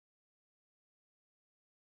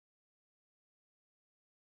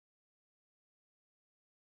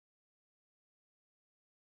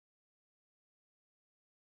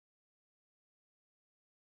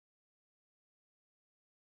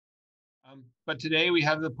But today we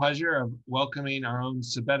have the pleasure of welcoming our own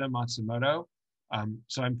Elisabetta Matsumoto.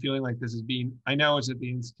 So I'm feeling like this is I know it's at the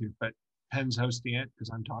Institute, but Penn's hosting it because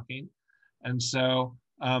I'm talking. And so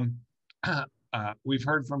we've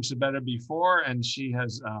heard from Elisabetta before, and she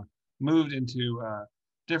has moved into a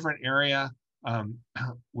different area,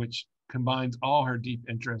 which combines all her deep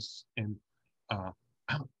interests in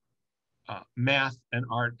math and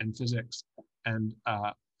art and physics. And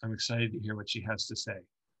I'm excited to hear what she has to say.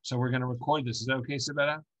 So we're going to record this. Is that okay,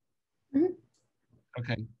 Elisabetta? Mm-hmm.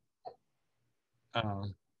 Okay.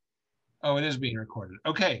 Oh, it is being recorded.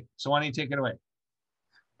 Okay, so why don't you take it away?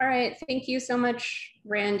 All right, thank you so much,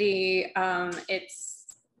 Randy.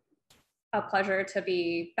 It's a pleasure to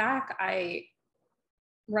be back. I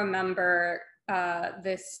remember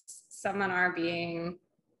this seminar being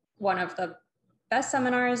one of the best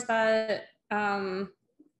seminars that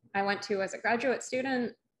I went to as a graduate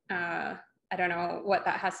student. I don't know what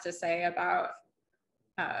that has to say about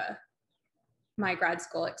my grad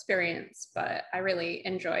school experience, but I really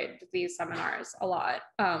enjoyed these seminars a lot.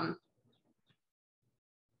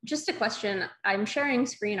 Just a question, I'm sharing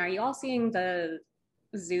screen. Are you all seeing the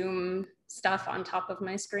Zoom stuff on top of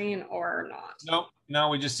my screen or not? No,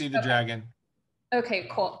 we just see the dragon. Okay,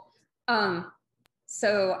 cool.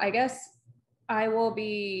 So I guess I will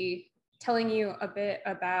be telling you a bit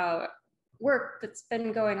about work that's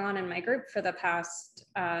been going on in my group for the past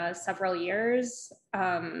several years.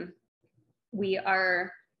 We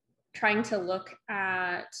are trying to look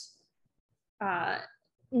at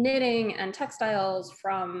knitting and textiles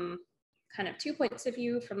from kind of 2 points of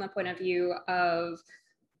view, from the point of view of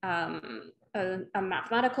a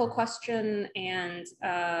mathematical question and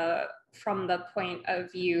from the point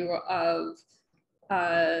of view of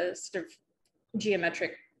a sort of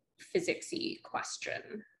geometric physics-y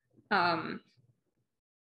question.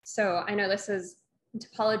 So I know this is a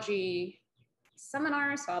topology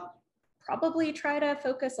seminar, so I'll probably try to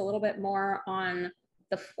focus a little bit more on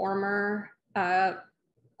the former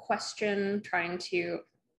question, trying to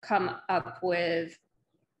come up with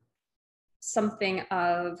something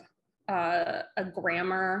of a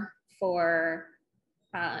grammar for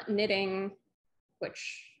knitting,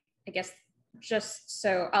 which I guess just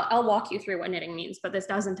so I'll walk you through what knitting means, but this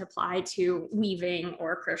doesn't apply to weaving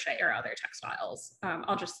or crochet or other textiles.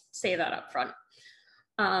 I'll just say that up front.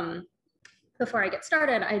 Before I get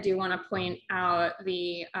started, I do want to point out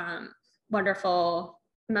the wonderful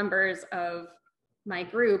members of my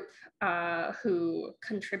group who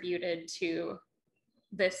contributed to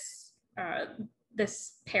this,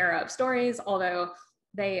 this pair of stories, although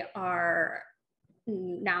they are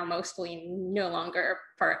now mostly no longer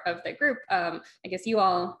part of the group. I guess you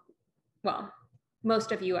all, well,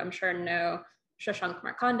 most of you I'm sure know Shashank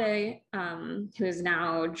Markande, who has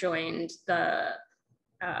now joined the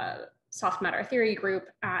soft matter theory group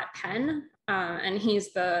at Penn, and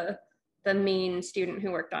he's the main student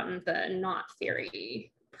who worked on the knot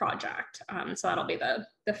theory project. So that'll be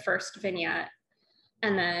the first vignette.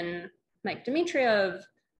 And then Mike Dmitriev,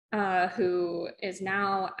 who is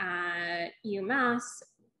now at UMass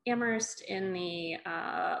Amherst in the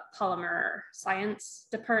polymer science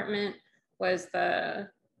department, was the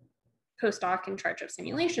postdoc in charge of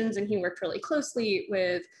simulations, and he worked really closely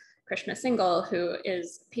with Krishna Singhal, who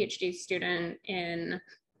is a PhD student in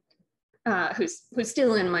who's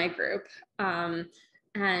still in my group,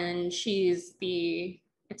 and she's the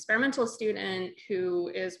experimental student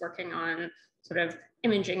who is working on sort of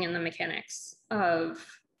imaging in the mechanics of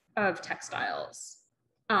textiles.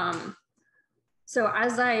 So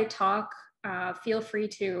as I talk, feel free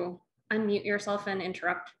to unmute yourself and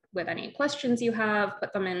interrupt with any questions you have,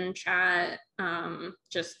 put them in chat.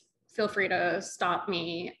 Just feel free to stop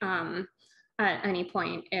me at any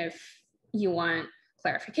point if you want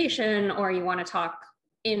clarification or you want to talk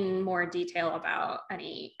in more detail about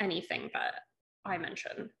anything that I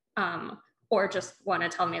mentioned, or just want to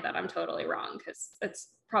tell me that I'm totally wrong, because it's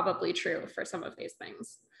probably true for some of these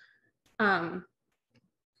things.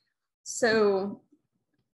 So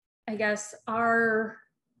I guess our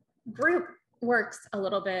group works a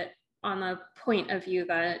little bit on the point of view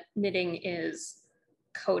that knitting is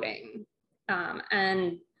coding.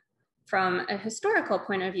 And from a historical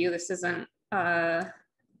point of view, this is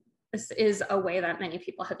a way that many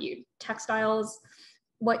people have viewed textiles.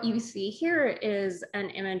 What you see here is an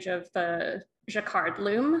image of the jacquard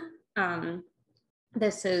loom.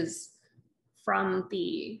 This is from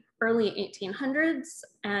the early 1800s,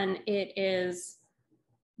 and it is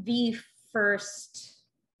the first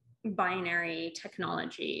binary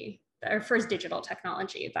technology, or first digital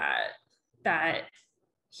technology that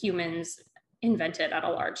humans invented at a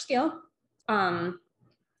large scale.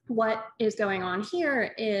 what is going on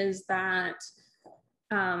here is that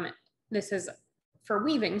this is for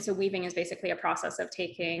weaving. So weaving is basically a process of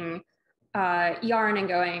taking yarn and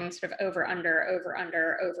going sort of over,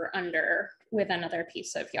 under with another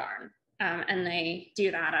piece of yarn. And they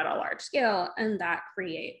do that at a large scale, and that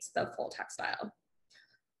creates the full textile.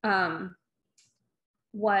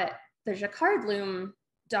 What the jacquard loom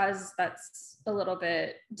does that's a little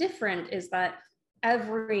bit different is that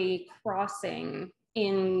every crossing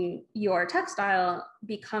in your textile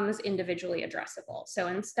becomes individually addressable. So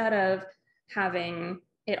instead of having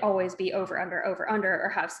it always be over, under, or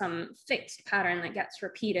have some fixed pattern that gets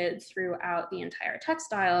repeated throughout the entire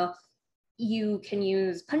textile, you can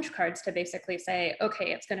use punch cards to basically say,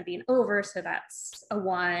 okay, it's going to be an over, so that's a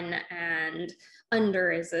 1, and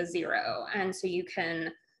under is a 0. And so you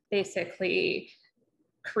can basically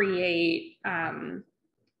create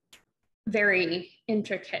very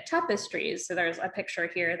intricate tapestries. So there's a picture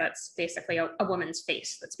here that's basically a woman's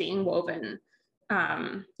face that's being woven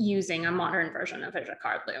using a modern version of a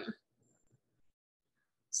jacquard loom.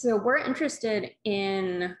 So we're interested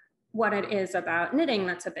in what it is about knitting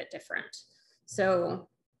that's a bit different. So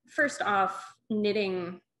first off,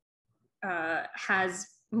 knitting has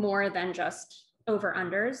more than just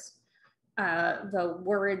over-unders. The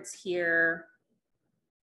words here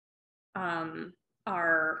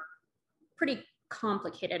are pretty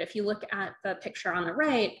complicated. If you look at the picture on the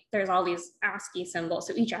right, there's all these ASCII symbols.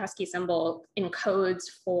 So each ASCII symbol encodes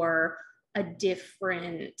for a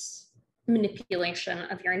different manipulation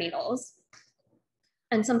of your needles.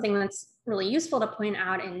 And something that's really useful to point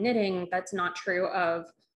out in knitting that's not true of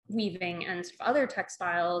weaving and other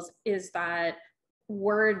textiles is that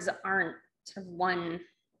words aren't sort of one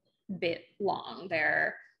bit long.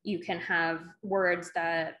 You can have words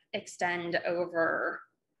that extend over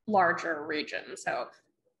larger regions. So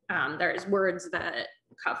there's words that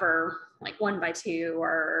cover like 1 by 2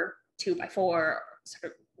 or 2 by 4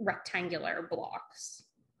 sort of rectangular blocks.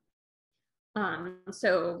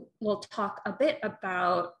 So we'll talk a bit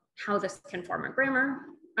about how this can form a grammar.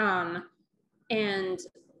 And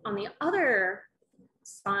on the other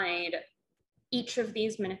side, each of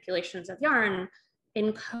these manipulations of yarn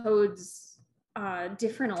encodes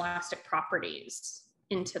different elastic properties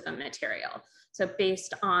into the material. So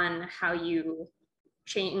based on how you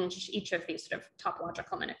change each of these sort of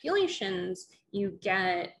topological manipulations, you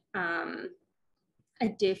get a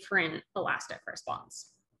different elastic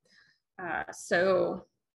response. So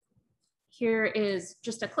here is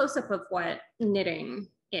just a close-up of what knitting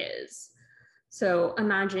is. So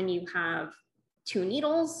imagine you have 2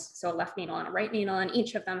 needles, so a left needle and a right needle, and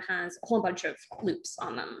each of them has a whole bunch of loops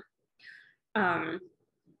on them.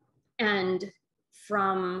 And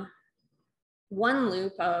from one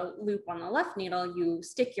loop, a loop on the left needle, you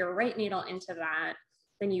stick your right needle into that,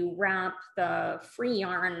 then you wrap the free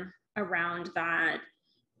yarn around that,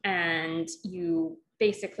 and you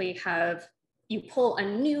basically you pull a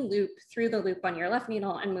new loop through the loop on your left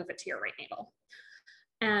needle and move it to your right needle.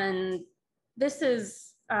 And this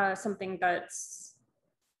is something that's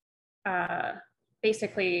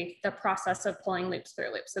basically the process of pulling loops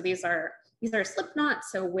through loops. So these are slip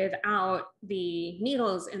knots. So without the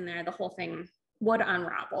needles in there, the whole thing would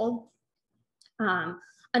unravel.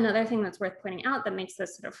 Another thing that's worth pointing out that makes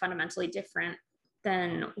this sort of fundamentally different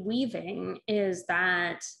than weaving is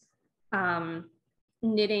that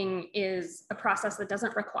knitting is a process that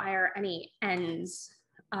doesn't require any ends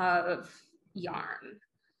of yarn.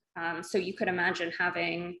 So you could imagine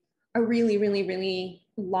having a really, really, really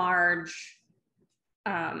large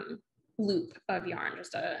loop of yarn,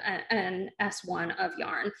 just an S1 of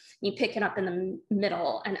yarn. You pick it up in the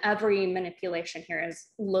middle, and every manipulation here is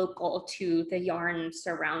local to the yarn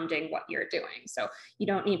surrounding what you're doing. So you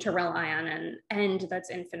don't need to rely on an end that's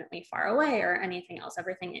infinitely far away or anything else.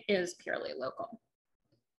 Everything is purely local.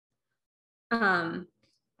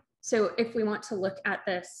 So if we want to look at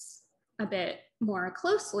this a bit more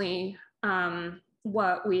closely,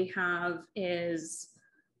 what we have is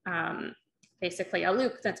basically a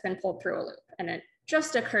loop that's been pulled through a loop. And it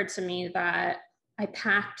just occurred to me that I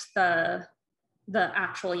packed the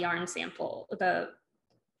actual yarn sample, the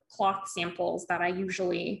cloth samples that I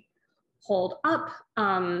usually hold up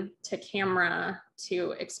to camera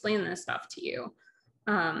to explain this stuff to you.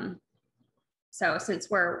 So since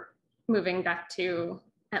we're moving back to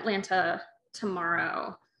Atlanta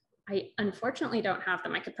tomorrow, I unfortunately don't have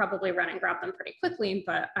them. I could probably run and grab them pretty quickly,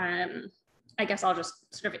 but I guess I'll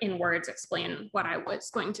just sort of in words explain what I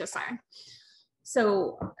was going to say.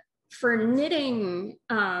 So for knitting,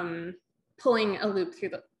 pulling a loop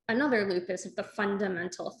through another loop is the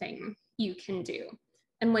fundamental thing you can do.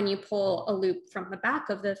 And when you pull a loop from the back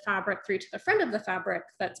of the fabric through to the front of the fabric,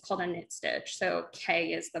 that's called a knit stitch. So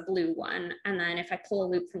K is the blue one. And then if I pull a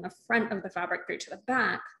loop from the front of the fabric through to the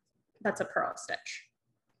back, that's a purl stitch.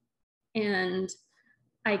 And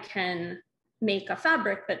I can make a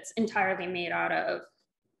fabric that's entirely made out of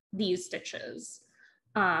these stitches.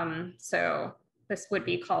 So this would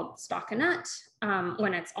be called stockinette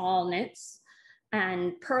when it's all knits.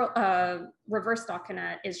 And reverse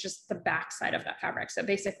stockinette is just the back side of that fabric. So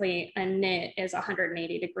basically a knit is a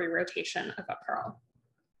 180-degree rotation of a purl.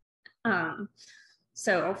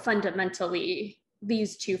 So fundamentally,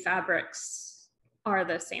 these two fabrics are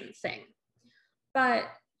the same thing. But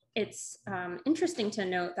it's interesting to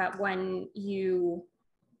note that when you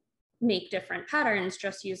make different patterns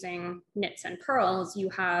just using knits and purls, you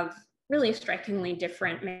have really strikingly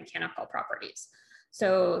different mechanical properties.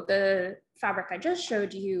 So the fabric I just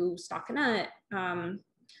showed you, stockinette,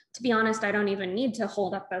 to be honest, I don't even need to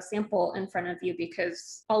hold up a sample in front of you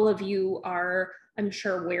because all of you are, I'm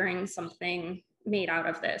sure, wearing something made out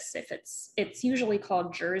of this. If it's usually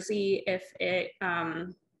called jersey. If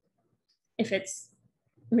it's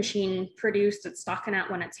machine produced, it's stockinette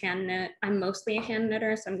when it's hand knit. I'm mostly a hand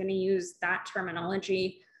knitter, so I'm going to use that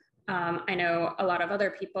terminology. I know a lot of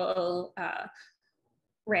other people,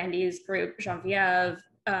 Randy's group, Geneviève,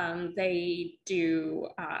 they do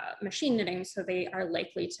machine knitting, so they are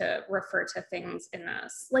likely to refer to things in a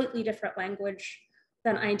slightly different language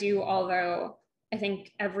than I do, although I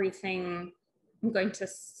think everything I'm going to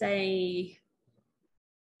say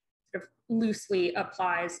sort of loosely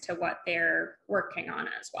applies to what they're working on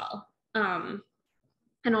as well. And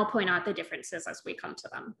I'll point out the differences as we come to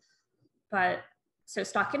them. But so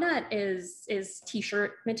stockinette is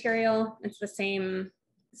t-shirt material. It's the same,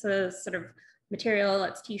 it's a sort of material,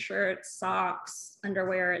 it's t-shirts, socks,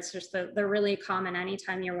 underwear. It's just the really common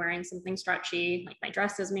anytime you're wearing something stretchy, like my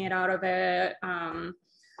dress is made out of it,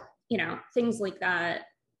 you know, things like that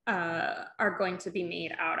are going to be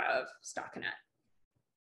made out of stockinette.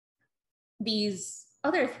 These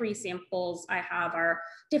other three samples I have are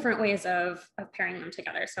different ways of pairing them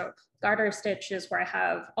together. So garter stitch is where I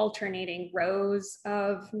have alternating rows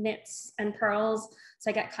of knits and purls. So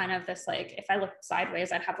I get kind of this, like, if I look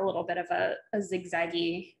sideways, I'd have a little bit of a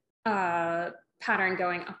zigzaggy pattern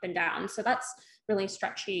going up and down. So that's really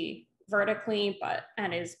stretchy vertically,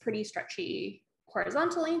 and is pretty stretchy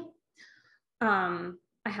horizontally.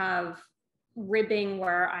 I have ribbing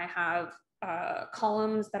where I have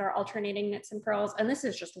columns that are alternating knits and purls. And this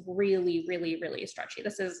is just really, really, really stretchy.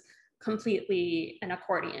 This is completely an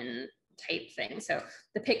accordion type thing. So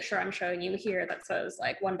the picture I'm showing you here that says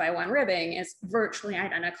like 1x1 ribbing is virtually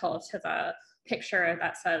identical to the picture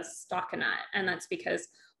that says stockinette. And that's because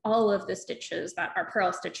all of the stitches that are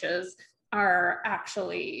purl stitches are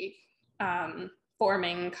actually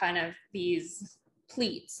forming kind of these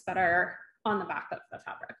pleats that are on the back of the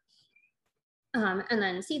fabric. And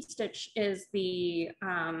then seed stitch is the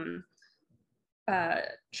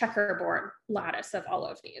checkerboard lattice of all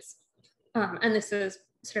of these. And this is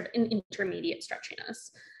sort of an intermediate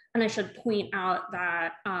stretchiness. And I should point out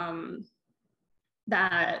that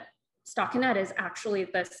that stockinette is actually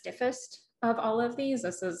the stiffest of all of these.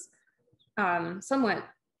 This is somewhat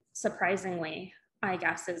surprisingly, I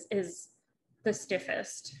guess, is the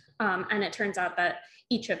stiffest. And it turns out that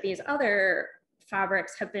each of these other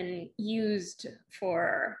fabrics have been used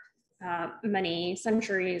for many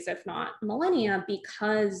centuries, if not millennia,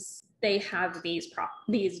 because they have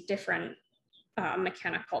these different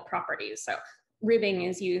mechanical properties. So ribbing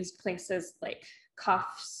is used places like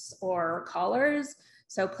cuffs or collars.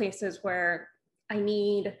 So places where I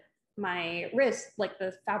need my wrist, like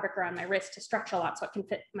the fabric around my wrist, to stretch a lot so it can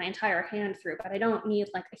fit my entire hand through, but I don't need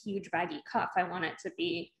like a huge baggy cuff. I want it to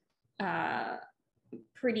be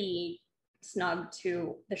pretty snug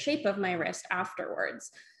to the shape of my wrist afterwards.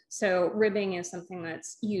 So ribbing is something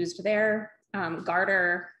that's used there.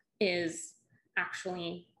 Garter is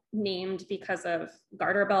actually named because of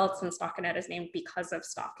garter belts, and stockinette is named because of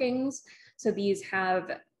stockings. So these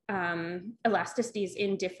have elasticities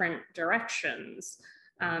in different directions.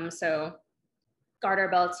 So garter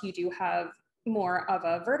belts, you do have more of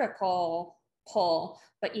a vertical pull,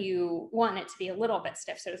 but you want it to be a little bit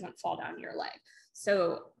stiff so it doesn't fall down your leg.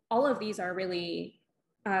 So all of these are really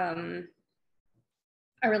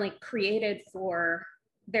created for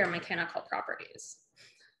their mechanical properties.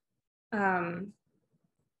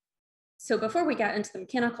 So before we get into the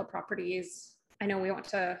mechanical properties, I know I want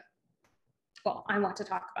to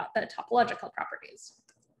talk about the topological properties.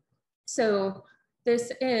 So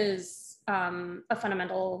this is a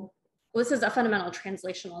fundamental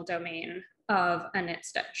translational domain of a knit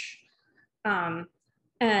stitch.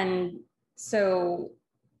 And so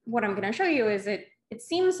what I'm going to show you is it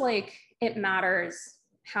seems like it matters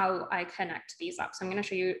how I connect these up. So I'm going to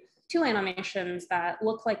show you two animations that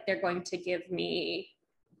look like they're going to give me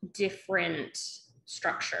different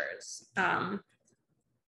structures.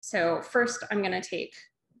 So first I'm going to take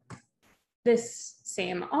this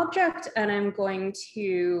same object and I'm going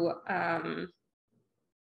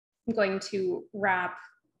to wrap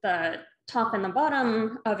the top and the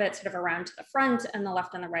bottom of it sort of around to the front and the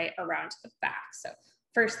left and the right around to the back. So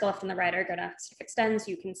first the left and the right are going to sort of extend so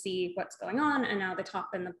you can see what's going on, and now the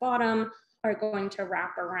top and the bottom are going to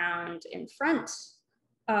wrap around in front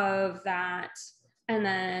of that, and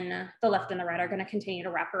then the left and the right are going to continue to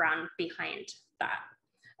wrap around behind that.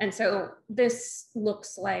 And so this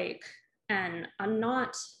looks like a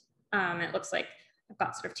knot. It looks like I've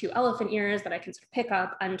got sort of two elephant ears that I can sort of pick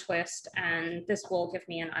up, untwist, and this will give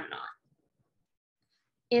me an unknot.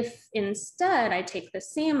 If instead I take the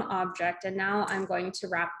same object and now I'm going to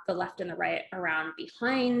wrap the left and the right around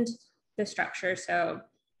behind the structure. So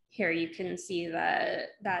here you can see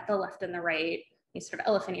that the left and the right, these sort of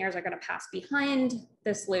elephant ears are going to pass behind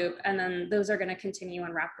this loop, and then those are going to continue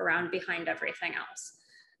and wrap around behind everything else.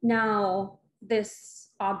 Now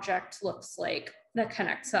this object looks like the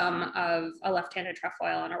connect sum of a left-handed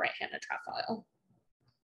trefoil and a right-handed trefoil.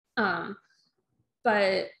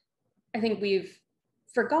 But I think we've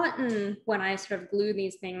forgotten, when I sort of glue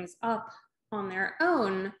these things up on their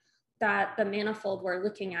own, that the manifold we're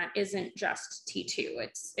looking at isn't just T2,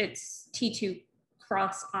 it's T2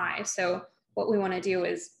 cross I. So what we want to do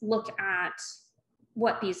is look at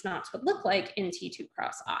what these knots would look like in T2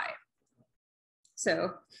 cross I.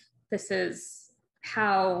 So this is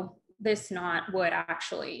how this knot would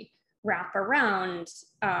actually wrap around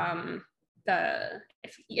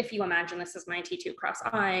if you imagine this is my T2 cross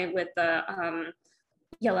I with the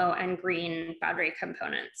yellow and green boundary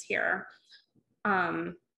components here.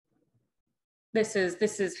 This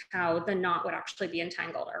is how the knot would actually be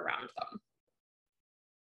entangled around them.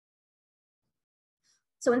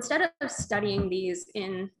 So instead of studying these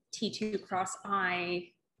in T2 cross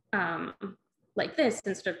I like this,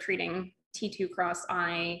 instead of treating T2 cross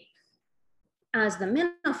I as the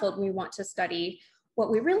manifold we want to study, what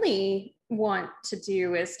we really want to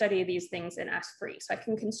do is study these things in S3. So I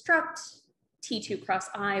can construct T2 cross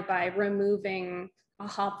I by removing a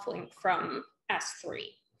hop link from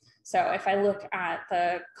S3. So if I look at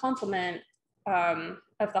the complement of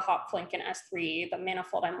the hop link in S3, the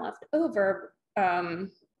manifold I'm left over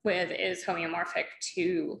with is homeomorphic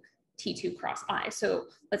to T2 cross I. So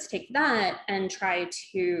let's take that and try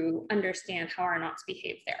to understand how our knots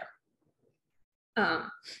behave there.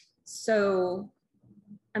 So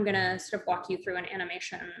I'm going to sort of walk you through an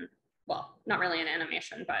animation, well, not really an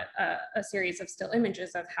animation, but a series of still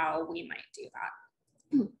images of how we might do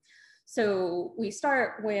that. So we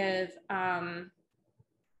start with our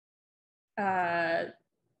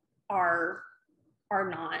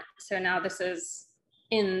knot. So now this is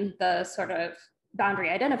in the sort of boundary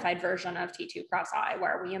identified version of T2 cross I,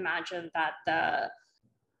 where we imagine that the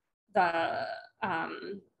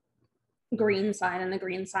green side and the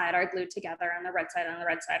green side are glued together and the red side and the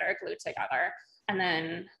red side are glued together. And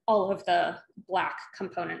then all of the black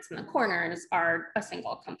components in the corners are a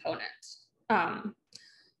single component.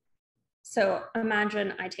 So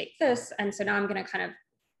imagine I take this, and so now I'm going to kind of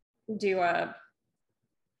do a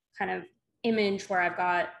kind of image where I've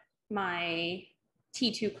got my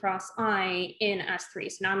T2 cross I in S3.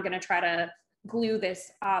 So now I'm going to try to glue this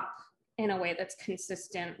up in a way that's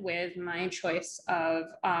consistent with my choice of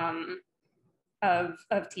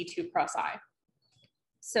T2 cross I.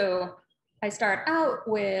 So I start out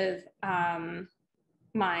with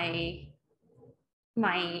my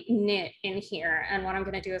knit in here, and what I'm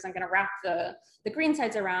going to do is I'm going to wrap the green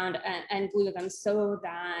sides around and glue them so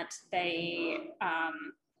that they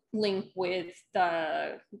link with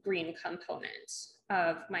the green component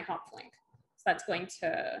of my hop link. So that's going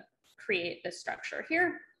to create this structure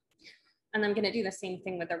here. And I'm going to do the same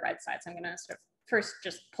thing with the red side. So I'm going to sort of first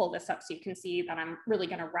just pull this up so you can see that I'm really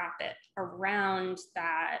going to wrap it around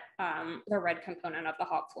that the red component of the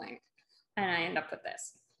hop link, and I end up with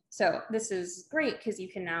this. So this is great because you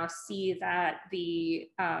can now see that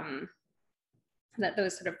that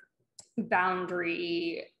those sort of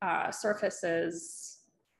boundary surfaces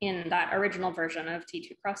in that original version of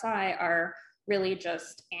T2 cross I are really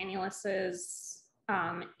just annuluses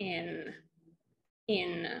in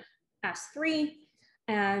S3,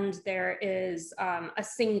 and there is a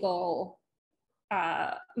single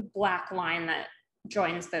black line that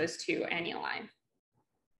joins those two annuli.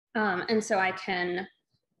 And so I can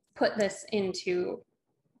put this into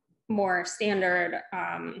more standard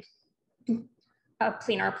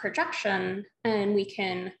planar projection, and we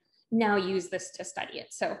can now use this to study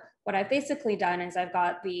it. So what I've basically done is I've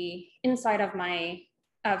got the inside of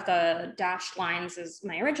the dashed lines is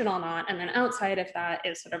my original knot, and then outside of that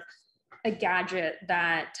is sort of a gadget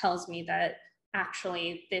that tells me that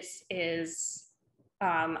actually this is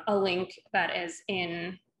a link that is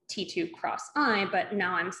in T2 cross I, but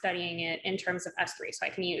now I'm studying it in terms of S3. So I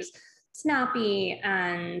can use snappy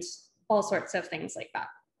and all sorts of things like that.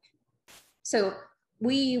 So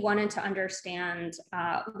we wanted to understand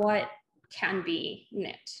what can be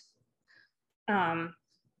knit.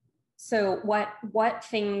 So what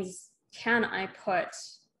things can I put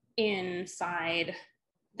inside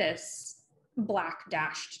this black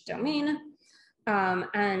dashed domain?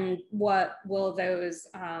 And what will those,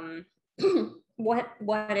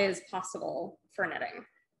 what is possible for knitting?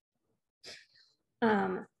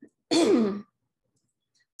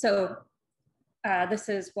 So this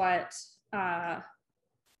is what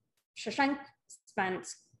Shashank spent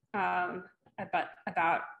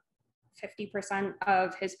about 50%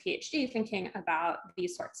 of his PhD thinking about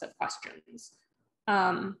these sorts of questions.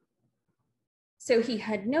 So he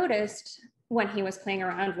had noticed when he was playing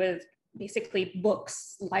around with basically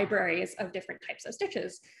books, libraries of different types of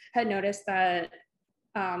stitches, had noticed that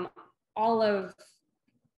all of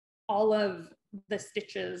the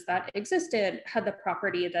stitches that existed had the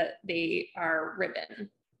property that they are ribbon.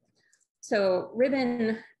 So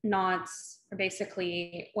ribbon knots are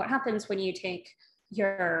basically what happens when you take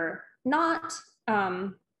your knot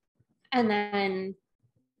and then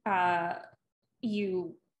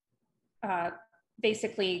you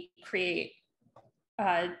basically create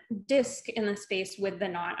a disc in the space with the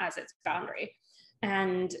knot as its boundary.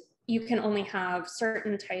 And you can only have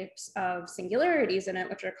certain types of singularities in it,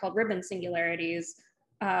 which are called ribbon singularities,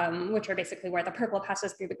 which are basically where the purple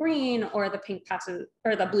passes through the green or the pink passes,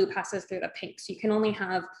 or the blue passes through the pink. So you can only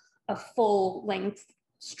have a full length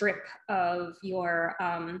strip of your,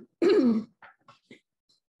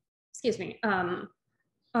 excuse me, a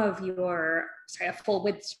full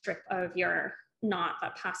width strip of your knot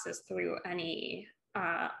that passes through any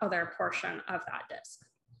other portion of that disc.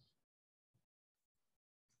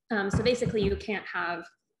 So basically you can't have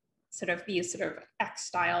these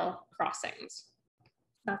X-style crossings.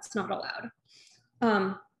 That's not allowed.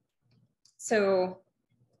 So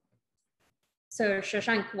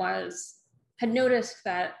Shashank had noticed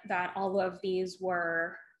that all of these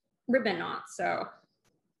were ribbon knots. So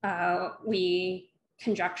we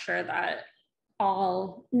conjecture that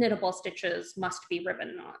all knittable stitches must be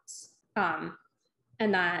ribbon knots,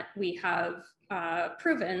 and that we have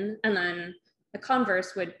proven, and then the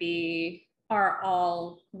converse would be, are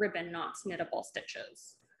all ribbon knots knittable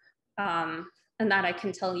stitches? And that I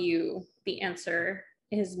can tell you the answer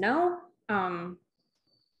is no,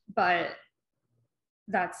 but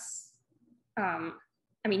that's, I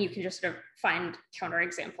mean, you can just sort of find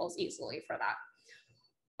counterexamples easily for that.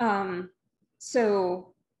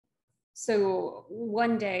 So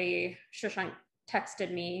one day Shashank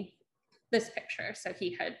texted me this picture. So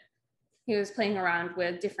he was playing around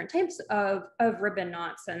with different types of ribbon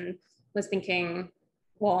knots and was thinking,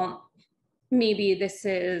 well, maybe this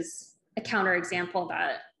is a counterexample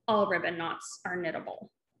that all ribbon knots are knittable.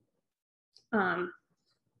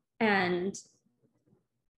 And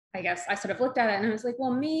I guess I sort of looked at it and I was like,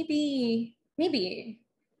 well, maybe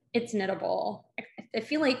it's knittable. I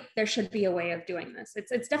feel like there should be a way of doing this.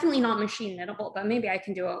 It's definitely not machine knittable, but maybe I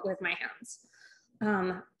can do it with my hands.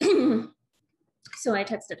 So I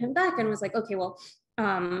texted him back and was like, okay, well,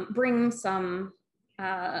 bring some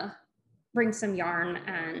yarn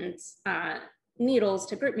and needles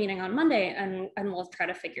to group meeting on Monday, and we'll try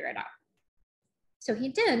to figure it out. So he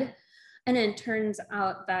did, and it turns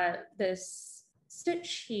out that this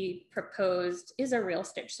stitch he proposed is a real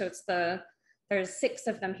stitch. So there's 6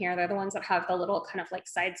 of them here. They're the ones that have the little kind of like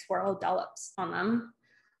side swirl dollops on them.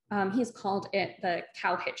 He's called it the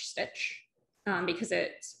cow hitch stitch because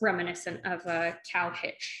it's reminiscent of a cow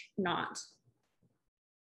hitch knot.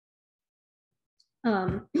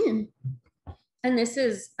 And this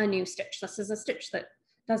is a new stitch. This is a stitch that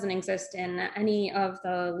doesn't exist in any of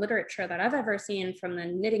the literature that I've ever seen from the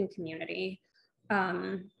knitting community.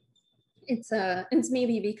 It's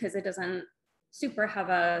maybe because it doesn't super have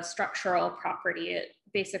a structural property. It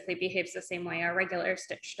basically behaves the same way a regular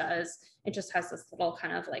stitch does. It just has this little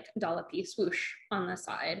kind of like dollopy swoosh on the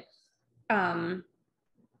side.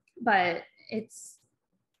 But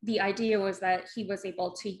the idea was that he was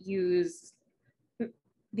able to use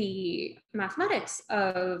the mathematics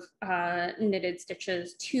of knitted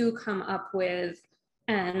stitches to come up with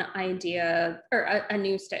an idea or a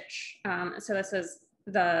new stitch. So this is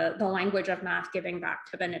the language of math giving back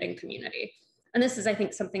to the knitting community. And this is, I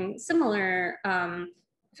think, something similar.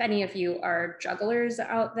 If any of you are jugglers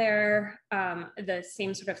out there, the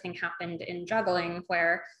same sort of thing happened in juggling,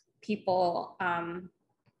 where people,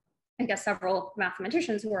 I guess several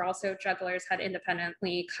mathematicians who were also jugglers had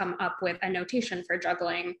independently come up with a notation for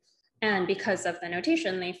juggling. And because of the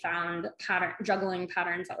notation, they found juggling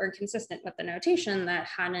patterns that were consistent with the notation that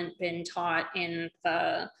hadn't been taught in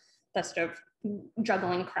the sort of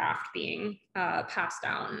juggling craft being passed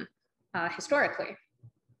down historically.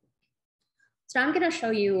 So I'm going to show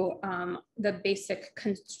you the basic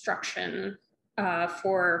construction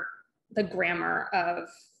for the grammar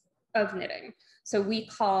of knitting. So we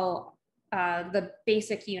call the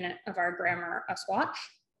basic unit of our grammar a swatch.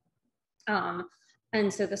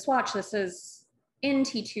 And so the swatch, this is in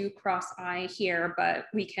T2 cross I here, but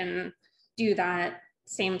we can do that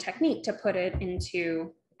same technique to put it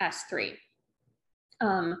into S3.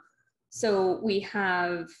 So we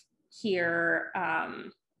have here,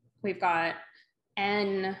 we've got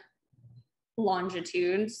N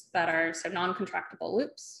longitudes that are so non-contractible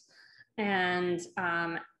loops, and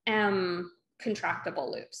M contractible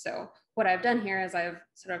loops. So what I've done here is I've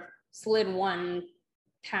sort of slid one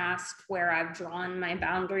past where I've drawn my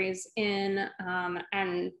boundaries in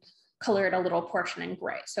and colored a little portion in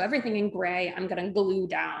gray. So everything in gray, I'm going to glue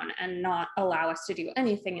down and not allow us to do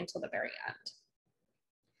anything until the very end.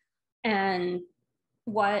 And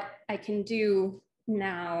what I can do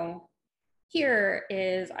now here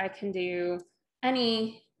is I can do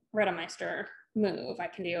any Rittmeister move. I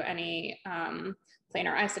can do any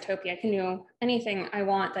planar isotopy. I can do anything I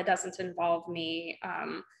want that doesn't involve me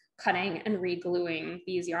cutting and re-gluing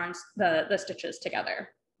these yarns, the stitches together.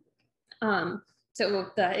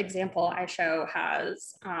 So the example I show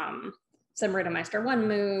has some Rittmeister 1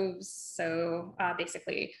 moves. So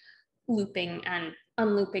basically looping and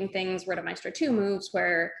unlooping things, Rittmeister 2 moves,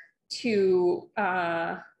 where two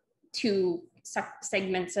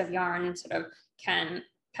segments of yarn sort of can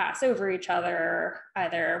pass over each other,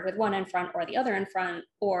 either with one in front or the other in front,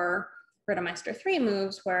 or Rittmeister 3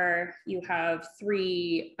 moves where you have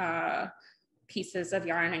 3 pieces of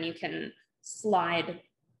yarn and you can slide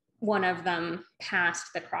one of them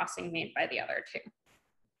past the crossing made by the other 2.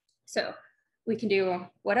 So we can do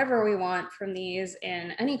whatever we want from these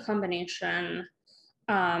in any combination.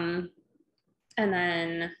 And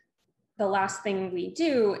then the last thing we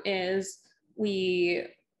do is we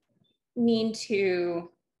need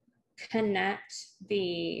to connect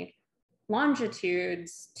the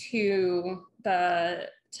longitudes to the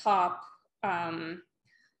top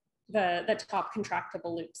the top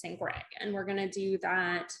contractible loops in gray, and we're going to do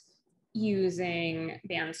that using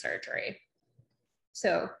band surgery.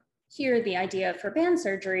 So here the idea for band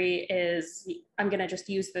surgery is, I'm going to just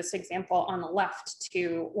use this example on the left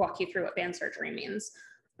to walk you through what band surgery means.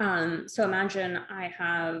 So imagine I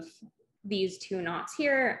have these 2 knots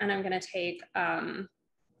here, and I'm going to take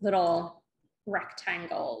little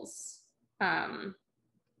rectangles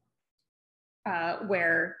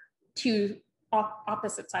where 2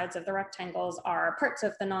 opposite sides of the rectangles are parts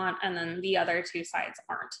of the knot, and then the other 2 sides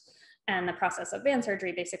aren't. And the process of band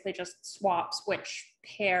surgery basically just swaps which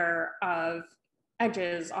pair of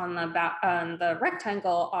edges on the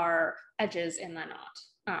rectangle are edges in the knot.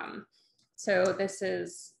 So this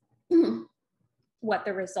is what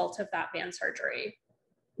the result of that band surgery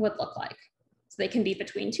would look like. So they can be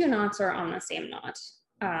between 2 knots or on the same knot.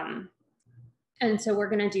 And so we're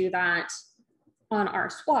going to do that on our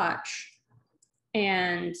swatch.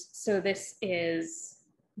 And so this is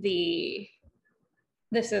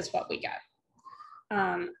what we get.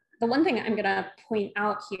 The one thing I'm going to point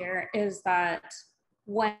out here is that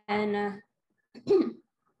when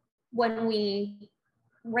we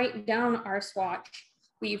write down our swatch,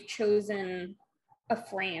 we've chosen a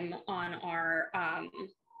frame on our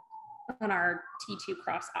T2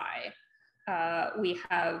 cross I. We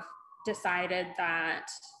have decided that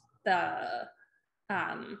the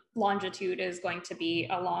longitude is going to be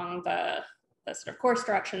along the sort of course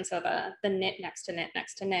direction, so the knit next to knit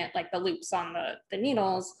next to knit, like the loops on the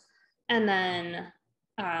needles, and then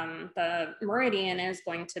the meridian is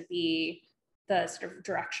going to be the sort of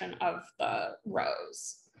direction of the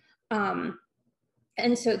rows.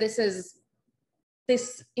 And so this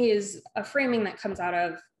is a framing that comes out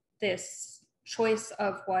of this choice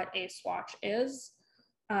of what a swatch is,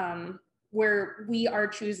 where we are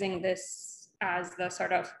choosing this as the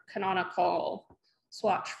sort of canonical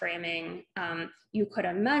swatch framing. You could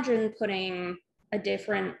imagine putting a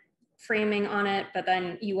different framing on it, but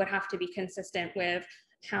then you would have to be consistent with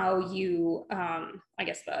how you, I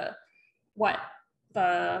guess what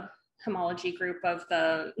the homology group of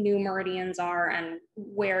the new meridians are and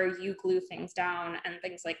where you glue things down and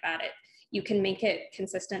things like that. You can make it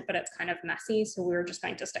consistent, but it's kind of messy. So we were just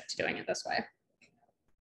going to stick to doing it this way.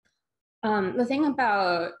 The thing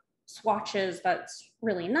about swatches that's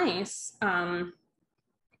really nice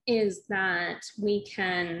is that we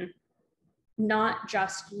can not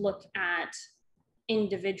just look at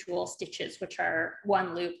individual stitches, which are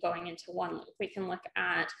one loop going into one loop. We can look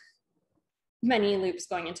at many loops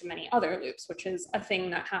going into many other loops, which is a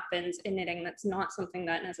thing that happens in knitting that's not something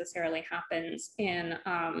that necessarily happens in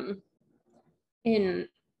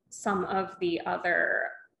some of the other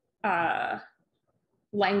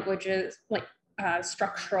languages, like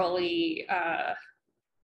structurally, I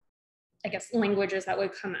guess, languages that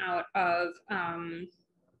would come out of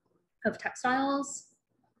textiles,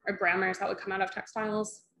 or grammars that would come out of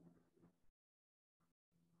textiles.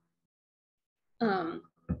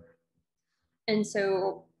 And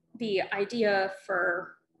so the idea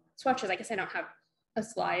for swatches, I guess I don't have a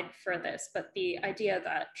slide for this, but the idea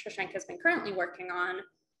that Shashank has been currently working on,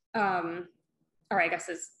 or I guess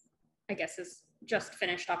is just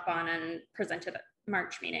finished up on and presented at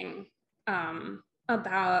March meeting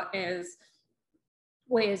about is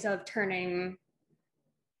ways of turning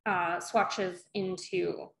swatches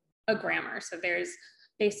into a grammar. So there's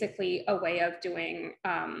basically a way of doing,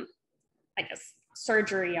 I guess,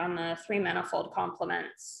 surgery on the three manifold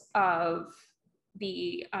complements of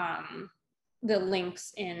the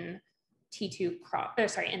links in in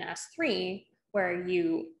S3, where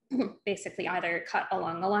you basically either cut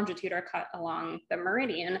along the longitude or cut along the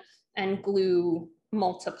meridian and glue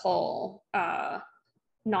multiple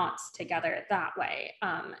knots together that way.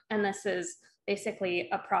 And this is basically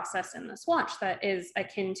a process in the swatch that is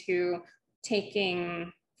akin to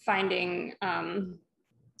finding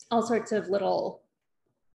all sorts of little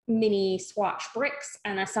mini swatch bricks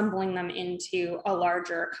and assembling them into a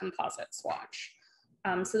larger composite swatch.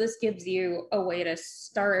 So this gives you a way to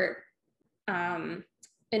start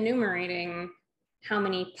enumerating how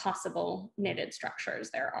many possible knitted structures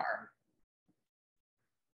there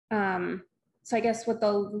are. So I guess with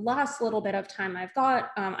the last little bit of time I've got,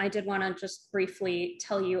 I did want to just briefly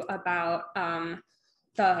tell you about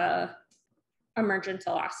the emergent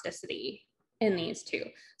elasticity in these two,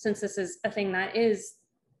 since this is a thing that is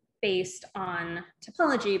based on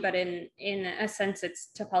topology, but in a sense, it's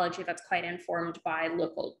topology that's quite informed by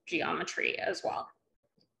local geometry as well.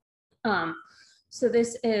 So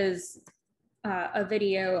this is a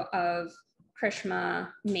video of Krishma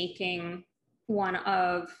making one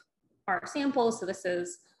of our samples. So this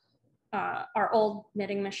is our old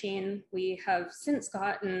knitting machine. We have since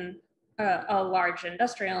gotten a large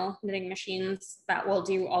industrial knitting machines that will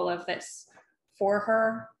do all of this for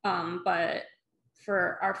her. But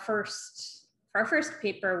for our first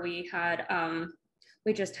paper, we had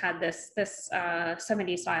we just had this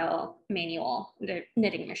 70s style manual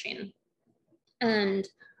knitting machine. And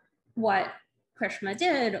what Krishma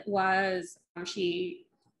did was she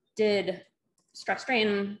did stress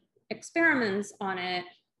strain experiments on it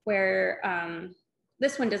where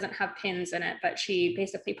this one doesn't have pins in it, but she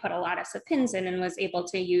basically put a lattice of pins in and was able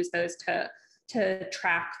to use those to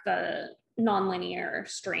track the nonlinear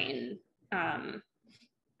strain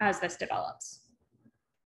as this develops.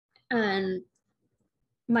 And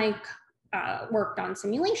Mike worked on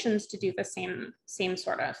simulations to do the same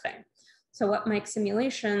sort of thing. So what Mike's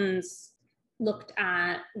simulations looked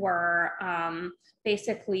at were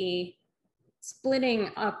basically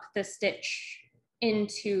splitting up the stitch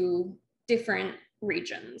into different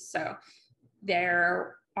regions. So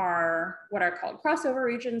there are what are called crossover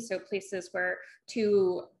regions, so places where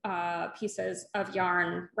two pieces of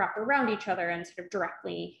yarn wrap around each other and sort of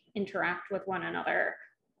directly interact with one another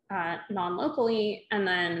non-locally. And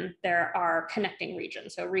then there are connecting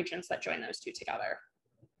regions, so regions that join those two together.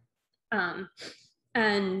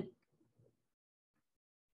 And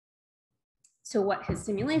so what his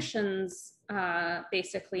simulations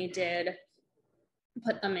basically did,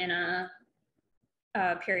 put them in a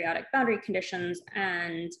periodic boundary conditions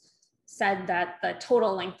and said that the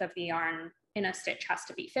total length of the yarn in a stitch has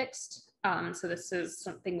to be fixed. So this is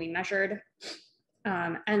something we measured.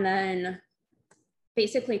 And then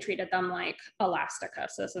basically treated them like elastica.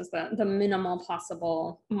 So this is the minimal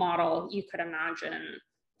possible model you could imagine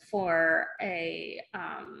for a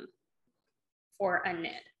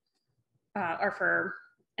knit or for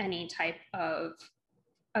any type of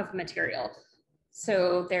material.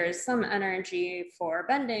 So there's some energy for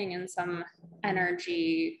bending and some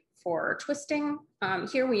energy for twisting.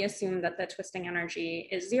 Here we assume that the twisting energy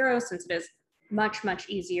is 0 since it is much, much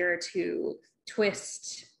easier to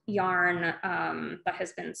twist yarn that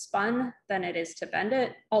has been spun than it is to bend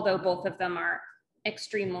it, although both of them are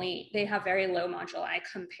they have very low moduli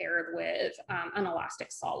compared with an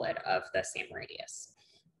elastic solid of the same radius.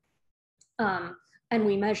 And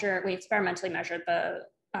we experimentally measured the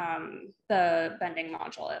bending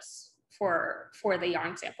modulus for the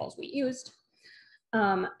yarn samples we used.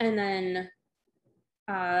 And then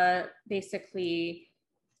basically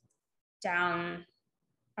down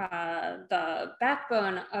the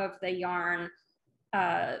backbone of the yarn,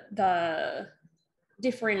 the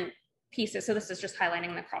different pieces. So this is just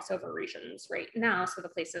highlighting the crossover regions right now. So the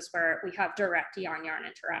places where we have direct yarn-yarn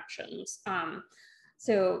interactions.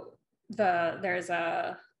 So there's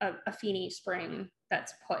a Affini spring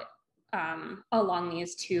that's put along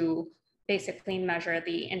these to basically measure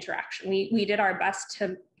the interaction. We did our best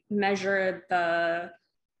to measure the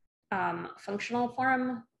functional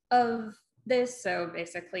form of this. So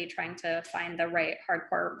basically trying to find the right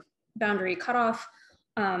hardcore boundary cutoff.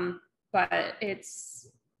 But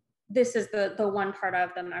this is the one part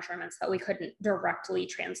of the measurements that we couldn't directly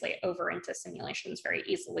translate over into simulations very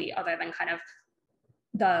easily, other than kind of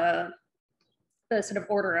the sort of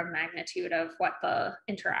order of magnitude of what the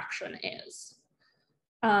interaction is.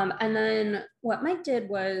 And then what Mike did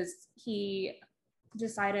was he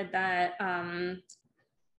decided that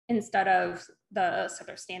instead of the sort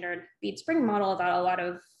of standard bead spring model that a lot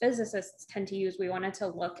of physicists tend to use, we wanted to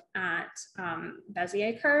look at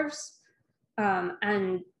Bezier curves.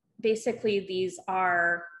 And basically these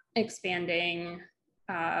are expanding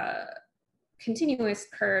continuous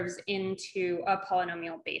curves into a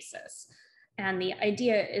polynomial basis. And the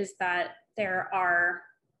idea is that there are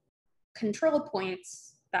control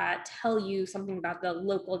points that tell you something about the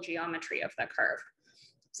local geometry of the curve.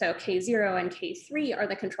 So K0 and K3 are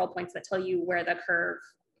the control points that tell you where the curve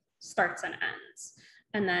starts and ends.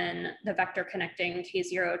 And then the vector connecting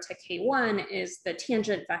K0 to K1 is the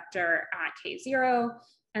tangent vector at K0,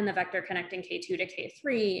 and the vector connecting K2 to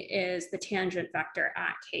K3 is the tangent vector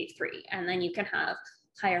at K3. And then you can have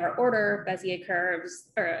higher order Bezier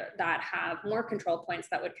curves that have more control points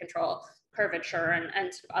that would control curvature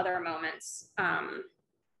and other moments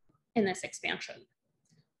in this expansion.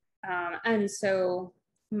 And so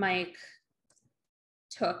Mike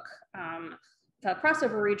took the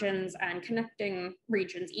crossover regions and connecting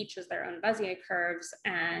regions, each as their own Bezier curves,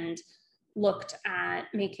 and looked at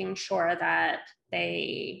making sure that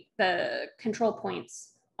the control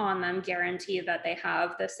points on them guarantee that they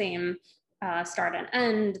have the same start and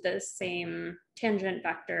end, the same tangent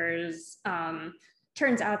vectors.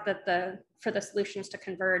 Turns out that for the solutions to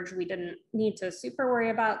converge, we didn't need to super worry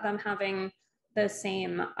about them having the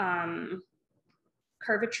same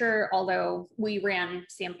curvature, although we ran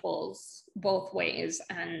samples both ways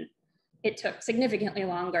and it took significantly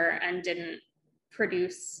longer and didn't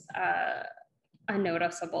produce a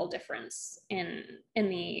noticeable difference in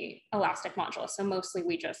the elastic modulus. So mostly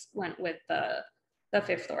we just went with the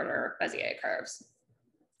fifth order Bezier curves.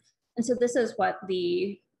 And so this is what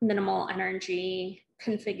the minimal energy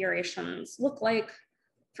configurations look like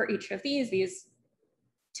for each of these. These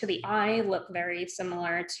to the eye look very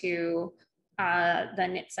similar to the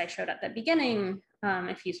knits I showed at the beginning,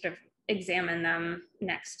 if you sort of examine them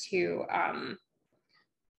next to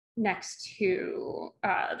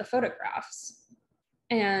the photographs.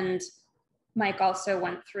 And Mike also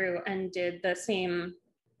went through and did the same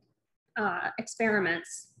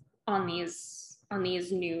experiments on these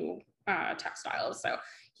new textiles. So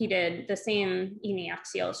he did the same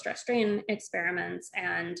uniaxial stress strain experiments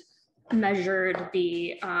and measured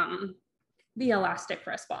the elastic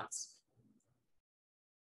response.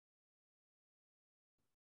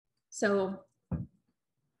 So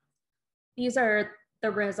these are the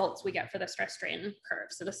results we get for the stress strain curve.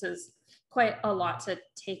 So this is quite a lot to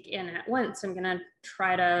take in at once. I'm gonna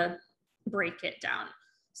try to break it down.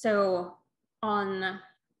 So on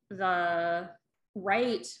the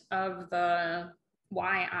right of the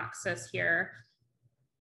y-axis here,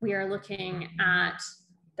 we are looking at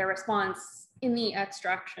the response in the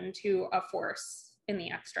extraction to a force in the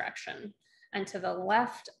extraction. And to the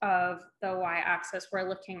left of the y-axis, we're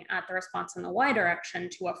looking at the response in the y direction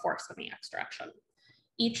to a force in the extraction.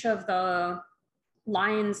 Each of the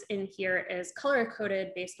lines in here is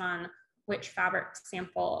color-coded based on which fabric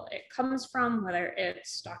sample it comes from, whether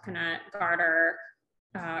it's stockinette, garter,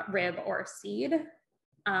 rib, or seed.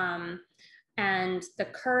 And the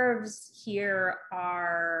curves here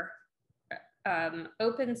are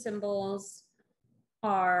open symbols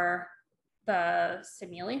are the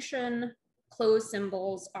simulation, closed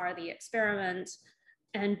symbols are the experiment,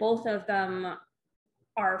 and both of them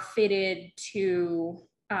are fitted to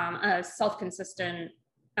a self-consistent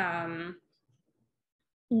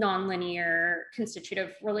nonlinear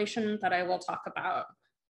constitutive relation that I will talk about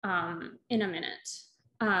in a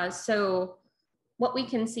minute. So what we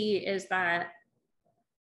can see is that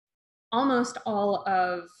almost all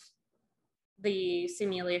of the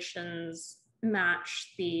simulations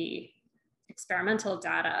match the experimental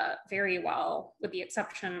data very well, with the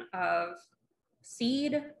exception of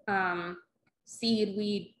seed. Seed,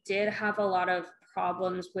 we did have a lot of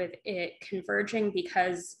problems with it converging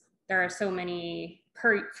because there are so many,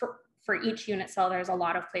 for each unit cell, there's a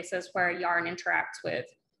lot of places where yarn interacts with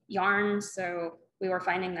yarn. So we were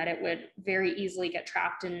finding that it would very easily get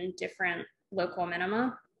trapped in different local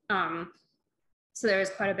minima. So there was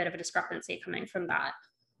quite a bit of a discrepancy coming from that.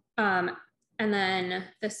 And then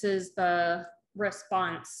this is the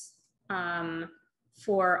response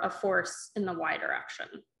for a force in the y direction.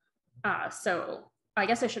 So I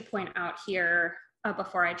guess I should point out here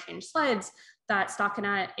before I change slides that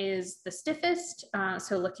stockinette is the stiffest.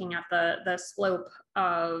 So looking at the slope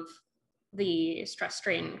of the stress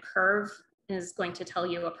strain curve is going to tell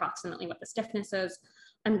you approximately what the stiffness is,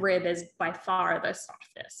 and rib is by far the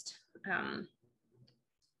softest.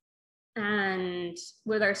 And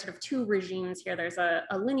with our sort of two regimes here, there's a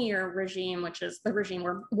linear regime, which is the regime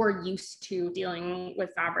we're used to dealing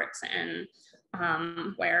with fabrics in,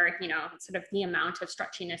 where, you know, sort of the amount of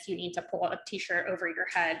stretchiness you need to pull a t-shirt over your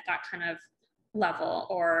head, that kind of level,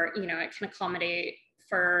 or, you know, it can accommodate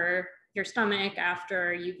for your stomach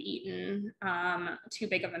after you've eaten too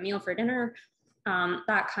big of a meal for dinner.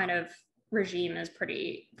 That kind of regime is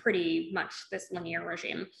pretty much this linear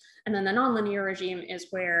regime. And then the nonlinear regime is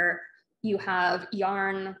where you have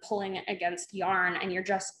yarn pulling against yarn, and you're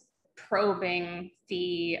just probing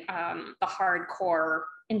the hardcore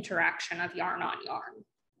interaction of yarn on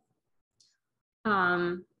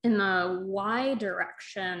yarn. In the y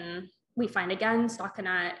direction, we find again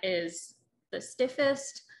stockinette is the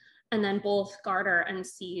stiffest, and then both garter and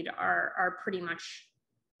seed are pretty much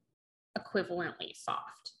equivalently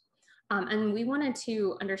soft. And we wanted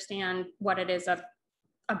to understand what it is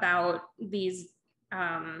about these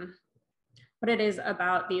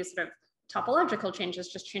sort of topological changes,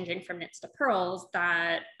 just changing from knits to purls,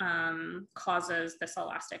 that causes this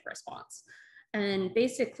elastic response. And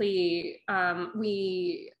basically,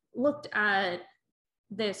 we looked at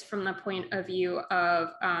this from the point of view of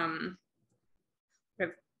sort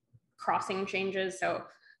of crossing changes. So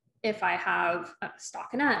if I have a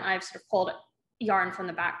stockinette, I've sort of pulled yarn from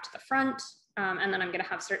the back to the front, and then I'm going to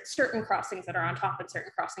have certain crossings that are on top and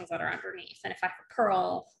certain crossings that are underneath. And if I have a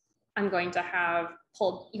purl, I'm going to have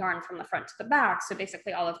pulled yarn from the front to the back. So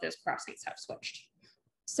basically all of those crossings have switched.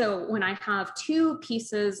 So when I have two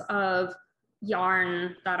pieces of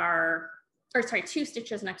yarn that are, or sorry, two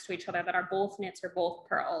stitches next to each other that are both knits or both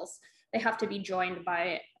purls, they have to be joined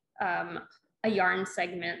by a yarn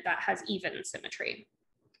segment that has even symmetry.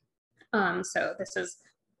 So this is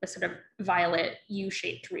the sort of violet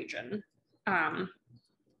U-shaped region.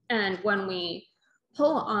 And when we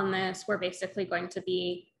pull on this, we're basically going to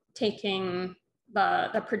be taking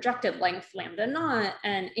the projected length lambda naught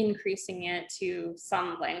and increasing it to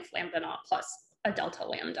some length lambda naught plus a delta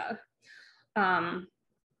lambda,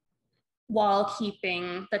 while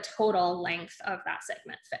keeping the total length of that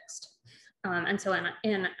segment fixed. And so in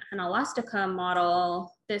an Elastica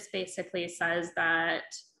model, this basically says that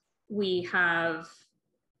we have,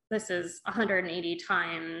 this is 180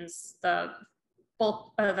 times the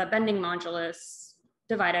bending modulus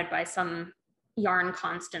divided by some yarn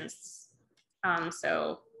constants.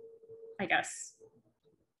 So I guess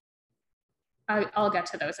I'll get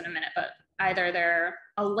to those in a minute, but either they're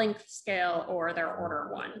a length scale or they're order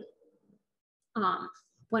 1.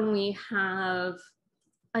 When we have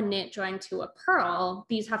a knit joined to a purl,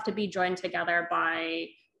 these have to be joined together by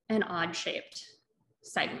an odd shaped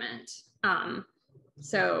segment.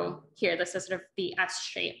 So here, this is sort of the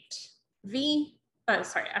S-shaped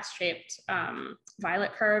S-shaped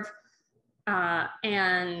violet curve.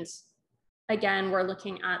 And again, we're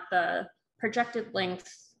looking at the projected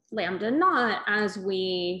length lambda naught as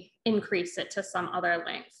we increase it to some other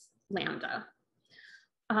length lambda.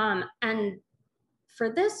 And for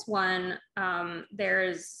this one,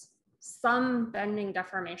 there's some bending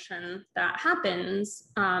deformation that happens,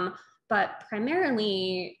 but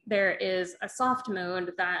primarily there is a soft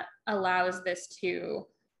mode that allows this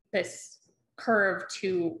curve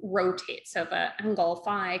to rotate, so the angle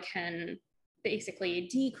phi can basically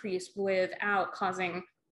decrease without causing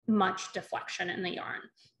much deflection in the yarn.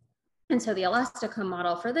 And so the Elastica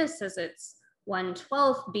model for this is it's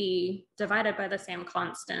 1/12b divided by the same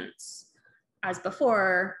constants as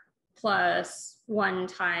before, plus 1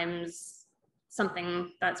 times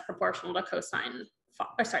something that's proportional to cosine phi,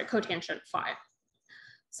 or sorry, cotangent phi.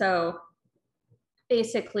 So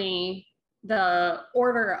basically, the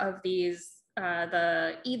order of these,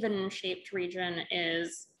 the even shaped region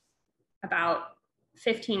is about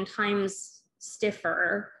 15 times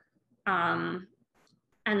stiffer. And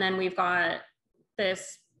then we've got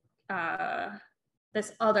this,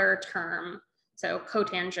 this other term. So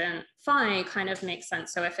cotangent phi kind of makes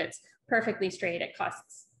sense. So if it's perfectly straight, it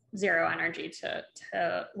costs 0 energy to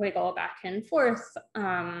wiggle back and forth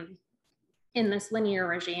in this linear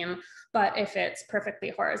regime. But if it's perfectly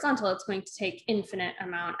horizontal, it's going to take infinite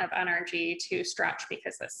amount of energy to stretch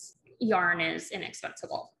because this yarn is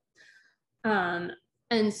inextensible.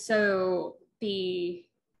 And so this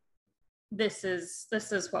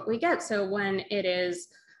is what we get. So when it is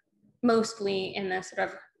mostly in this sort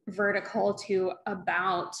of vertical to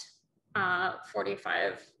about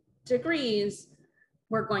 45 degrees,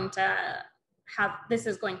 we're going to have, this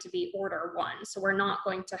is going to be order 1. So we're not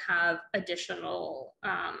going to have additional,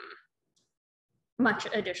 much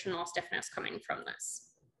additional stiffness coming from this.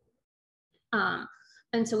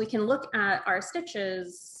 And so we can look at our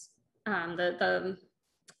stitches on the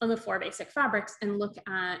 4 basic fabrics and look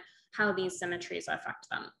at how these symmetries affect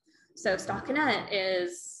them. So stockinette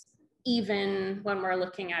is even when we're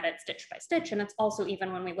looking at it stitch by stitch, and it's also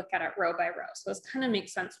even when we look at it row by row. So this kind of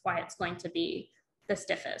makes sense why it's going to be the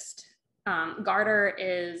stiffest. Garter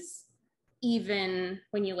is even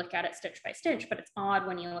when you look at it stitch by stitch, but it's odd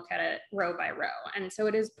when you look at it row by row. And so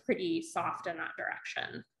it is pretty soft in that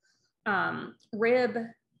direction. Rib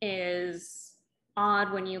is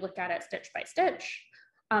odd when you look at it stitch by stitch.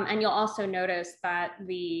 And you'll also notice that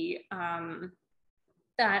the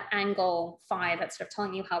that angle phi, that's sort of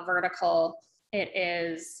telling you how vertical it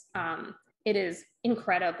is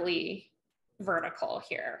incredibly vertical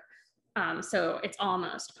here. So it's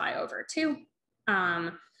almost pi over 2.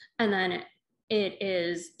 And then it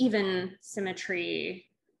is even symmetry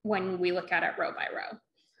when we look at it row by row.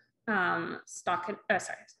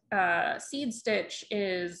 Seed stitch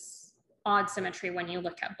is odd symmetry when you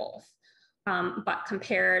look at both. But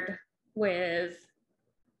compared with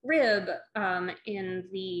rib in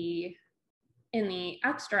the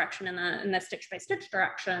x direction, in the stitch by stitch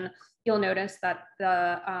direction, you'll notice that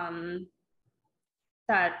the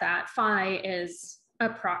that phi is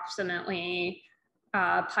approximately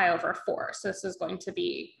pi over 4. So this is going to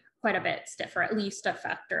be quite a bit stiffer, at least a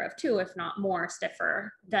factor of 2, if not more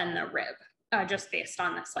stiffer than the rib, just based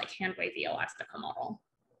on this like hand wavy Elastica model.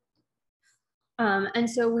 And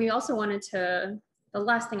so we also wanted to, the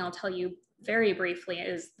last thing I'll tell you very briefly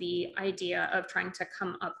is the idea of trying to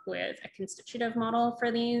come up with a constitutive model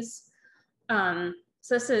for these.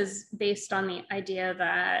 So this is based on the idea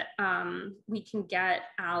that we can get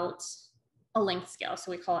out a length scale. So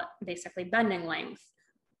we call it basically bending length,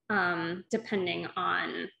 depending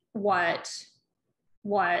on what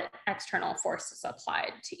external force is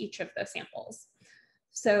applied to each of the samples.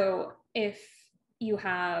 So if you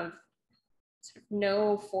have sort of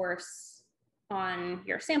no force on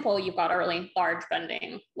your sample, you've got a really large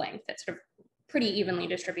bending length that's sort of pretty evenly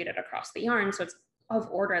distributed across the yarn. So it's of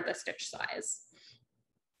order the stitch size.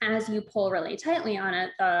 As you pull really tightly on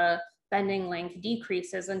it, the bending length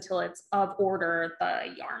decreases until it's of order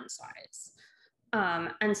the yarn size.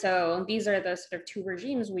 And so these are the sort of 2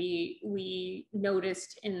 regimes we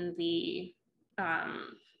noticed in the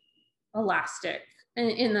elastic,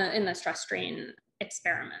 in the stress strain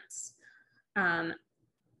experiments.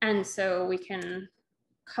 And so we can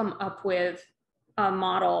come up with a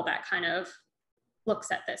model that kind of looks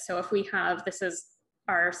at this. So if we have, this is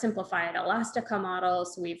our simplified Elastica model.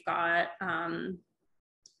 So we've got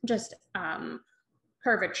just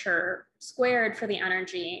curvature squared for the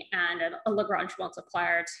energy and a Lagrange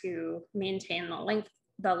multiplier to maintain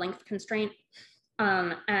the length constraint.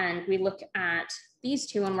 And we look at these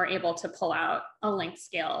 2 and we're able to pull out a length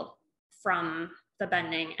scale from the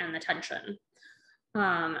bending and the tension.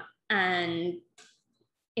 And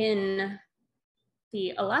in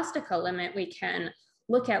the Elastica limit, we can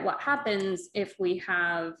look at what happens if we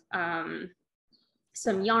have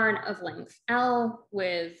some yarn of length L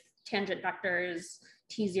with tangent vectors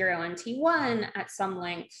T0 and T1 at some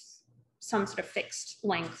length, some sort of fixed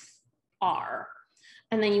length R.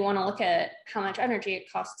 And then you want to look at how much energy it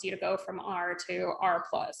costs you to go from R to R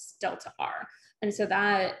plus delta R. And so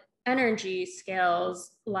that energy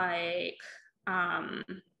scales like 1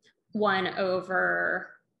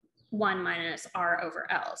 over 1 minus R over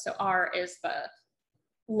L. So R is the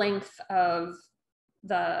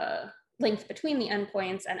length between the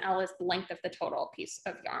endpoints, and L is the length of the total piece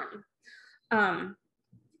of yarn. And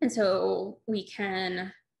so we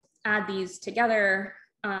can add these together.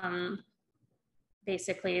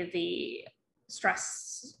 Basically, the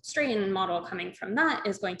stress strain model coming from that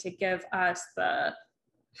is going to give us the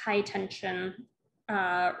high tension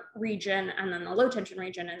region, and then the low tension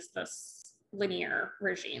region is this linear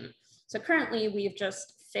regime. So currently we've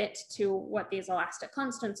just fit to what these elastic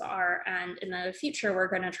constants are, and in the future we're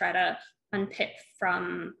going to try to unpick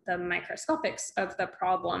from the microscopics of the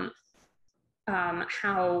problem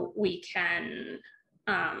how we can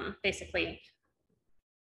basically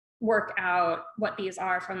work out what these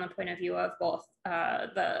are from the point of view of both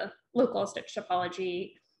the local stitch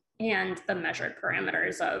topology and the measured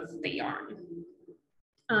parameters of the yarn.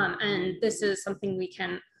 And this is something we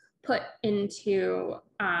can put into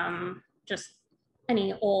just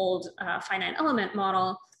any old finite element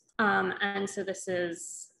model. And so this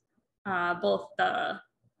is both the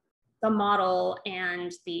model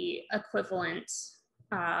and the equivalent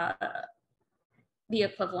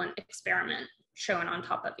experiment shown on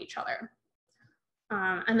top of each other.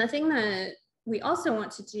 And the thing that we also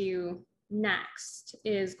want to do next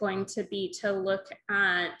is going to be to look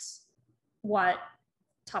at what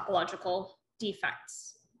topological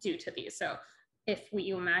defects do to these. So if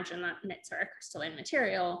you imagine that knits are a crystalline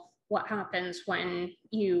material, what happens when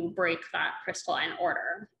you break that crystalline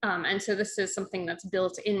order? And so this is something that's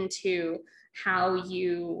built into how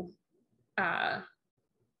you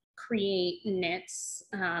create knits.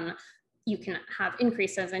 You can have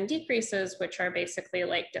increases and decreases, which are basically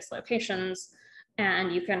like dislocations.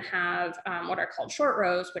 And you can have what are called short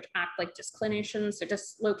rows, which act like disclinations. So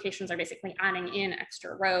dislocations are basically adding in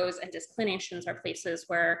extra rows, and disclinations are places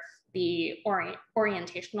where the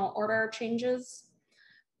orientational order changes.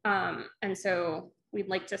 And so we'd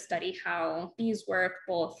like to study how these work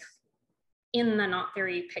both in the knot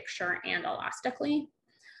theory picture and elastically.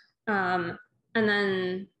 And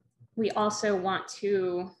then we also want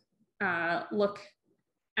to look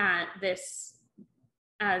at this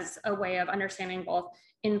as a way of understanding both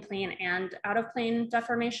in-plane and out-of-plane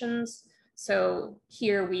deformations. So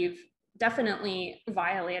here we've definitely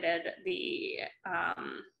violated the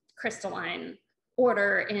crystalline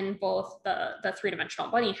order in both the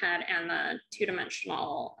three-dimensional bunny head and the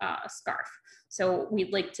two-dimensional scarf. So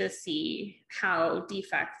we'd like to see how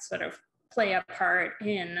defects sort of play a part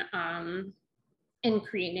in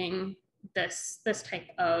creating this type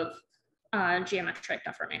of geometric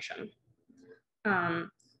deformation.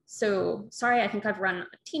 So sorry, I think I've run a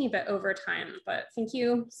teeny bit over time, but thank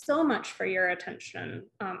you so much for your attention.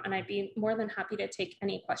 And I'd be more than happy to take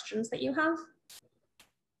any questions that you have.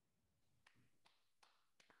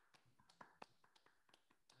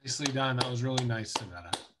 Nicely done. That was really nice,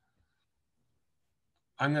 Savannah.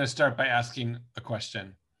 I'm going to start by asking a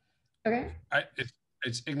question. Okay.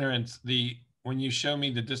 It's ignorance. When you show me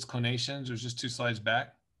the disclinations, it was just 2 slides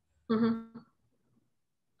back. Mm-hmm.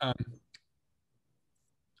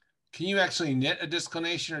 Can you actually knit a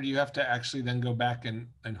disclination, or do you have to actually then go back and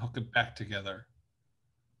hook it back together?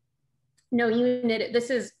 No, you knit it. This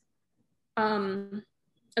is,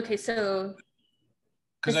 okay, so.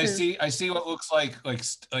 Because I see what looks like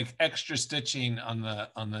extra stitching on the,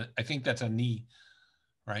 I think that's a knee,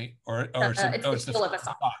 right? Or it's the heel of a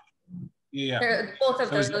sock. Yeah. Both of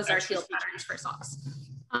those are heel patterns for socks.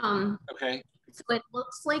 Okay. So it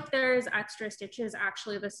looks like there's extra stitches.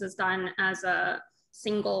 Actually, this is done as a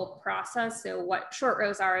single process. So what short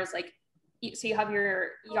rows are is like, so you have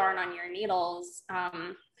your yarn on your needles,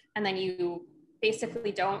 and then you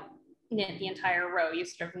basically don't knit the entire row. You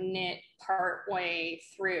sort of knit part way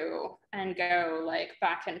through and go like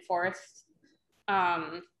back and forth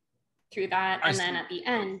through that. And then at the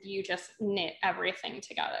end, you just knit everything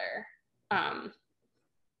together.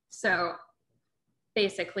 So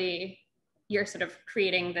basically you're sort of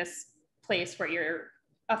creating this place where you're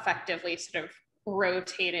effectively sort of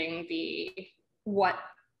rotating what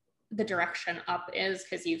the direction up is,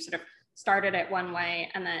 because you've sort of started it one way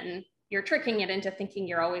and then you're tricking it into thinking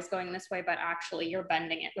you're always going this way, but actually you're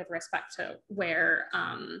bending it with respect to where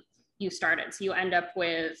you started. So you end up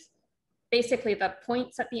with basically the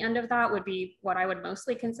points at the end of that would be what I would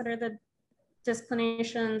mostly consider the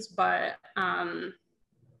disclinations, but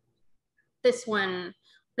this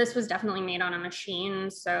was definitely made on a machine.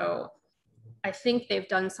 So I think they've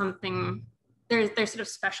done something, there's sort of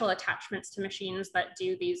special attachments to machines that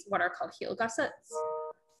do these, what are called heel gussets.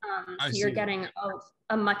 So you're getting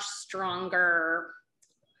a much stronger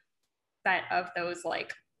set of those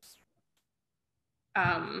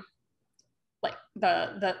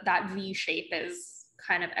that V shape is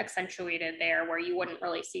kind of accentuated there, where you wouldn't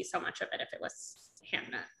really see so much of it if it was hand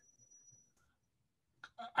knit.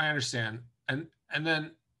 I understand. and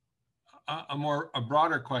then a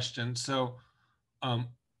broader question. So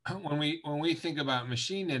when we think about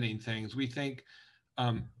machine knitting things, we think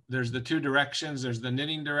there's the two directions. There's the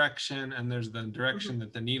knitting direction, and there's the direction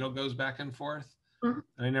that the needle goes back and forth. And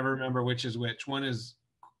I never remember which is which. One is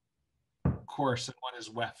coarse and one is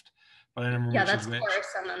weft, but I don't remember which is which. Yeah, that's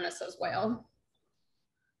coarse, and then this is whale.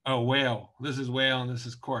 Oh, whale. This is whale, and this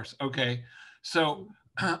is coarse. Okay, so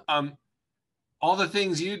all the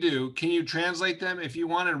things you do, can you translate them if you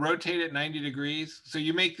want to rotate it 90 degrees? So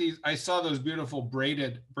you make these, I saw those beautiful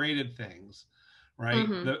braided things, right?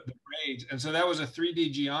 The braids. And so that was a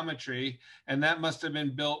 3D geometry, and that must have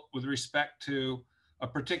been built with respect to a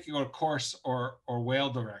particular course or whale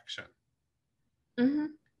direction. Can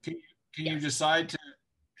you decide to,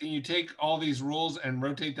 can you take all these rules and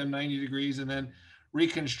rotate them 90 degrees and then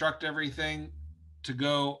reconstruct everything to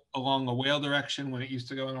go along a whale direction when it used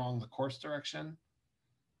to go along the course direction?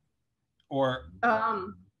 Or are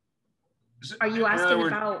you asking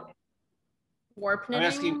about warp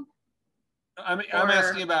knitting? I'm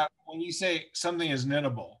asking about when you say something is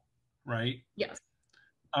knittable, right? Yes.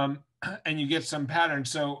 And you get some pattern.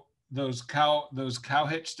 So those cow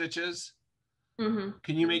hitch stitches, can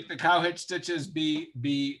you make the cow hitch stitches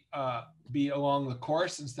be along the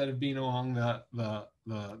course instead of being along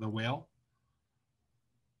the whale?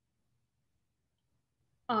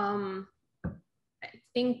 I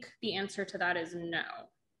think the answer to that is no.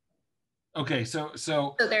 Okay, so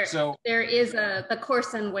there is the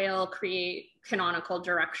course and whale create canonical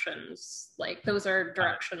directions. Like those are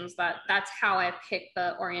directions that's how I pick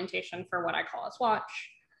the orientation for what I call a swatch.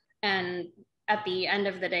 And at the end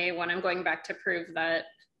of the day, when I'm going back to prove that,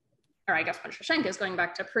 or I guess when Shashank is going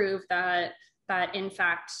back to prove that in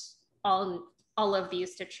fact all of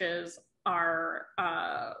these stitches are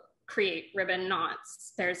create ribbon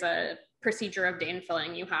knots, there's a procedure of Dane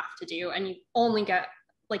filling you have to do, and you only get,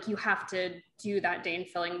 like, you have to do that Dane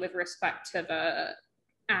filling with respect to the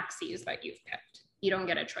axes that you've picked. You don't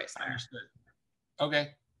get a choice there. Understood.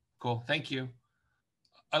 Okay, cool. Thank you.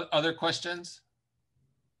 Other questions?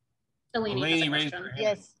 Eleni raised her hand.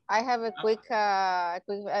 Yes, I have a quick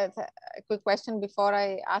question before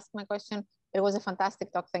I ask my question. It was a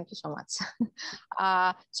fantastic talk. Thank you so much.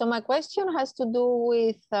 So my question has to do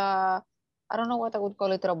with, I don't know what I would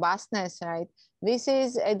call it, robustness, right? This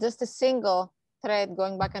is just a single thread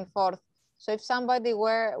going back and forth. So if somebody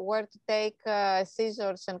were to take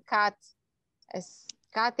scissors and cut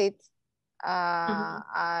it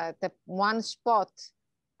at the one spot,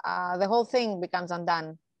 the whole thing becomes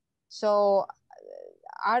undone. So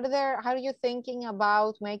how are you thinking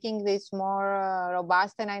about making this more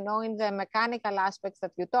robust? And I know in the mechanical aspects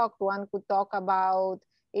that you talked, one could talk about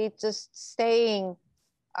it just staying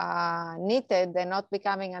knitted and not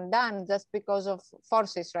becoming undone just because of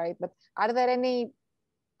forces, right? But are there any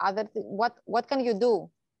other, what can you do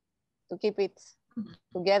to keep it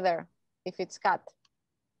together if it's cut?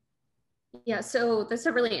 Yeah, so that's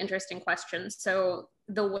a really interesting question. So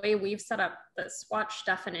the way we've set up the swatch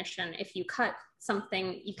definition, if you cut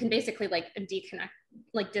something, you can basically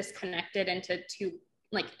disconnect it into two,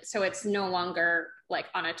 so it's no longer like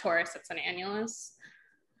on a torus, it's an annulus.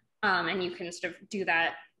 And you can sort of do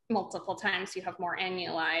that multiple times. You have more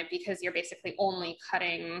annuli because you're basically only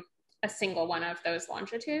cutting a single one of those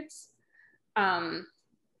longitudes.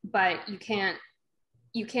 But you can't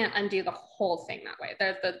undo the whole thing that way.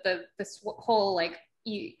 This whole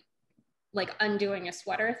undoing a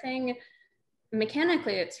sweater thing,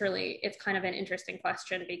 mechanically, it's kind of an interesting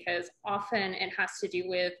question, because often it has to do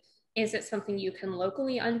with, is it something you can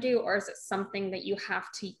locally undo, or is it something that you have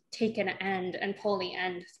to take an end and pull the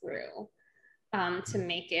end through to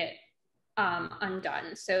make it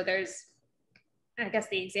undone? So there's, I guess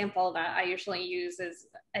the example that I usually use is,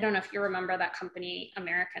 I don't know if you remember that company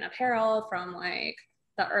American Apparel from like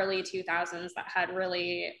the early 2000s that had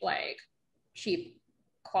really like cheap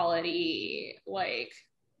quality, like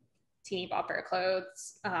teeny bopper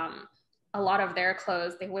clothes. A lot of their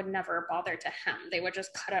clothes, they would never bother to hem. They would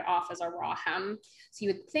just cut it off as a raw hem. So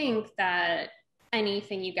you would think that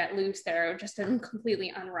anything you get loose there would just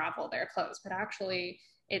completely unravel their clothes. But actually,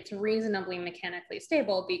 it's reasonably mechanically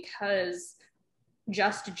stable, because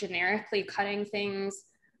just generically cutting things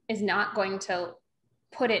is not going to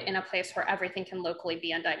put it in a place where everything can locally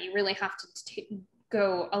be undone. You really have to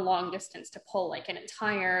go a long distance to pull like an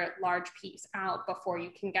entire large piece out before you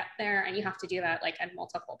can get there. And you have to do that like at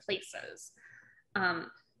multiple places.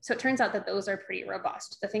 So it turns out that those are pretty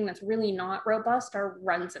robust. The thing that's really not robust are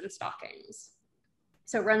runs and stockings.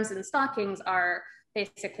 So runs and stockings are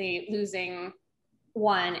basically losing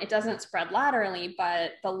one, it doesn't spread laterally,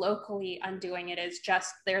 but the locally undoing it is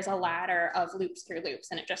just, there's a ladder of loops through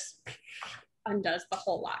loops and it just undoes the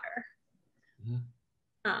whole ladder.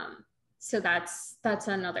 Mm-hmm. So that's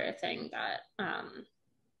another thing that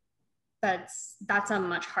that's a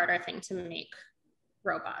much harder thing to make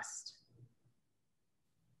robust.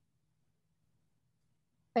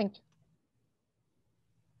 Thank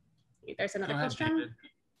you. There's another question. David.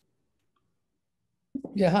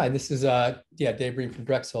 Yeah, hi, this is Dave Breen from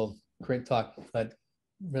Drexel. Great talk, but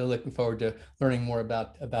really looking forward to learning more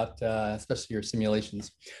about especially your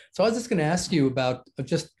simulations. So I was just going to ask you about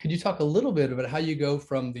could you talk a little bit about how you go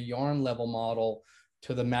from the yarn level model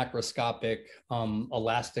to the macroscopic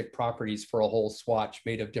elastic properties for a whole swatch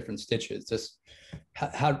made of different stitches? Just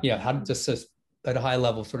how just at a high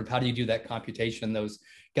level, sort of how do you do that computation?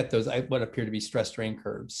 Get those what appear to be stress strain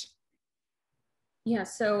curves. Yeah,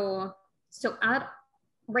 so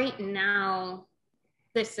right now,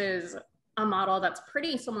 this is a model that's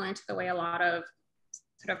pretty similar to the way a lot of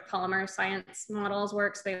sort of polymer science models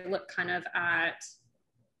works. They look kind of at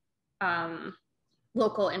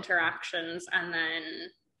local interactions and then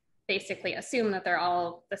basically assume that they're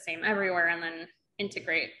all the same everywhere and then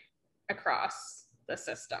integrate across the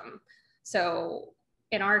system. So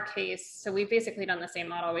in our case, so we've basically done the same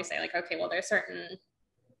model. We say like, okay, well, there's certain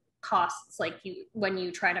costs, like when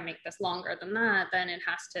you try to make this longer than that, then it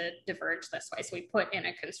has to diverge this way. So we put in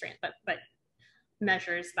a constraint that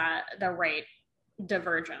measures the right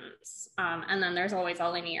divergence. And then there's always a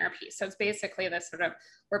linear piece. So it's basically this sort of,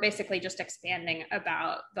 we're basically just expanding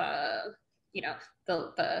about the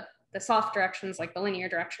soft directions, like the linear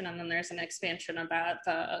direction, and then there's an expansion about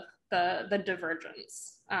the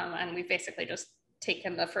divergence. And we've basically just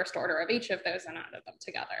taken the first order of each of those and added them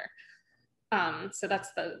together. So that's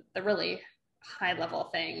the really high level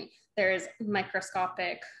thing. There's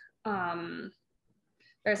microscopic,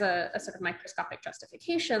 there's a sort of microscopic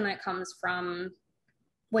justification that comes from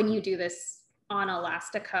when you do this on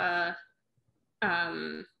Elastica,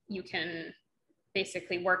 you can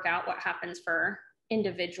basically work out what happens for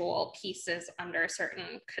individual pieces under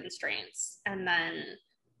certain constraints and then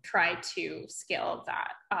try to scale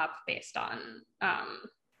that up based on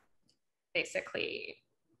basically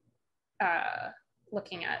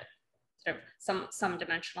looking at sort of some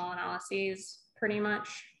dimensional analyses pretty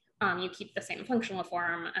much. You keep the same functional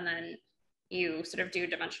form and then you sort of do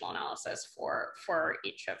dimensional analysis for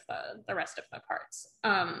each of the rest of the parts.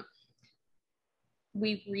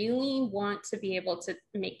 We really want to be able to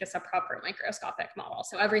make this a proper microscopic model.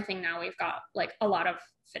 So everything now we've got like a lot of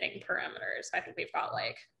fitting parameters. I think we've got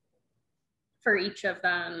like, for each of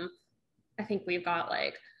them, I think we've got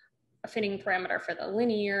like a fitting parameter for the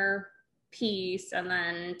linear piece and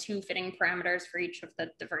then 2 fitting parameters for each of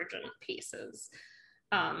the divergent pieces.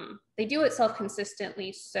 They do it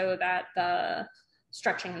self-consistently so that the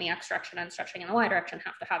stretching in the x direction and stretching in the y direction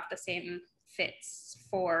have to have the same fits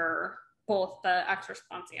for both the x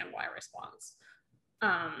response and y response.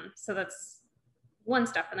 So that's one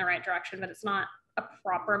step in the right direction, but it's not a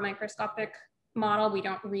proper microscopic model. We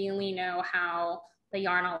don't really know how the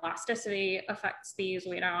yarn elasticity affects these.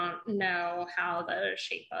 We don't know how the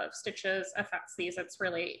shape of stitches affects these. It's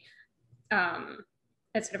really,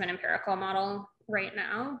 it's sort of an empirical model right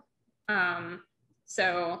now.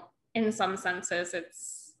 So in some senses,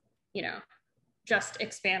 it's, just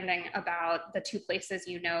expanding about the 2 places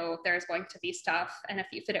there's going to be stuff, and if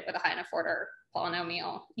you fit it with a high enough order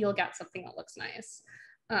polynomial, you'll get something that looks nice.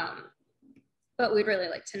 But we'd really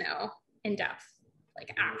like to know in depth,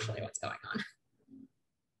 like actually what's going on.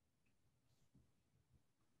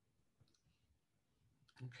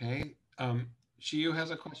 Okay, Shiyu has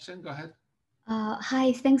a question, go ahead.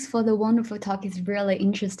 Hi, thanks for the wonderful talk. It's really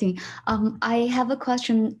interesting. I have a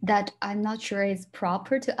question that I'm not sure is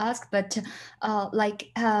proper to ask, but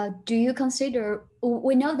do you consider,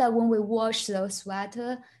 we know that when we wash the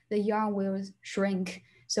sweater, the yarn will shrink.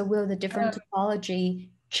 So will the different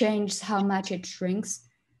topology change how much it shrinks?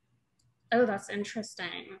 Oh, that's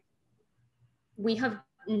interesting. We have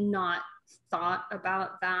not thought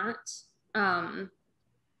about that.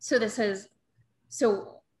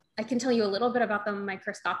 So I can tell you a little bit about the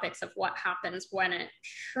microscopics of what happens when it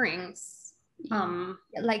shrinks. It's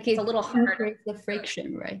a little hard. The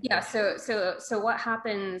friction, right? Yeah. So what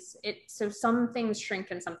happens? So some things shrink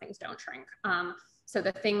and some things don't shrink. So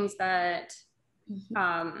the things that,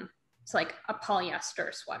 it's like a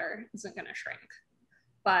polyester sweater isn't going to shrink,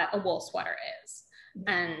 but a wool sweater is.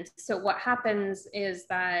 And so what happens is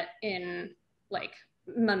that in like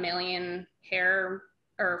mammalian hair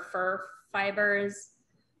or fur fibers,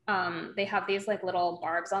 they have these like little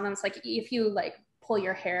barbs on them. It's like if you like pull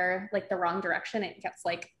your hair like the wrong direction, it gets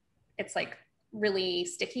like, it's like really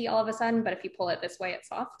sticky all of a sudden, but if you pull it this way, it's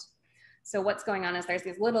soft. So what's going on is there's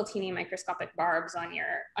these little teeny microscopic barbs on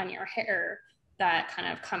your hair that kind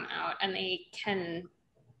of come out, and they can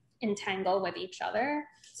entangle with each other.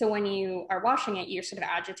 So when you are washing it, you're sort of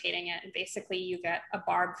agitating it, and basically you get a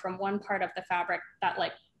barb from one part of the fabric that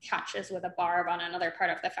like catches with a barb on another part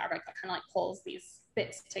of the fabric that kind of like pulls these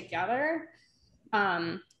bits together.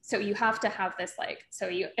 So you have to have this like,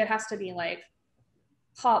 it has to be like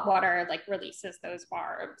hot water like releases those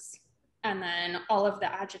barbs, and then all of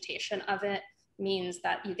the agitation of it means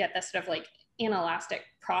that you get this sort of like inelastic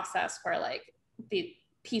process where like the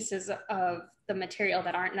pieces of the material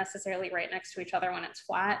that aren't necessarily right next to each other when it's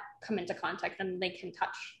flat come into contact, and they can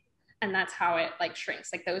touch, and that's how it like shrinks.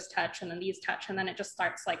 Like those touch, and then these touch, and then it just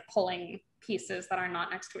starts like pulling pieces that are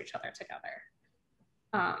not next to each other together.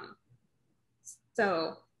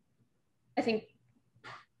 So I think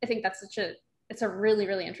that's it's a really,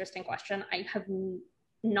 really interesting question. I have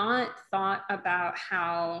not thought about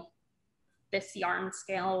how this yarn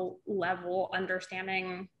scale level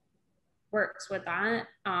understanding works with that.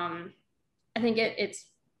 I think it's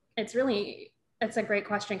a great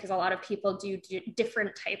question, because a lot of people do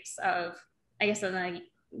different types of, I guess in the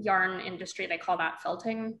yarn industry, they call that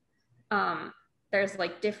felting. There's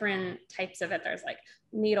like different types of it. There's like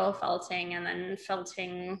needle felting, and then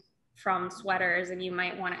felting from sweaters, and you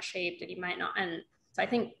might want it shaped and you might not. And so I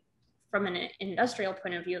think from an industrial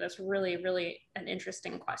point of view, that's really, really an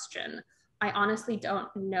interesting question. I honestly don't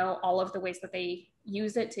know all of the ways that they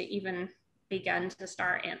use it to even begin to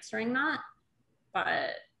start answering that,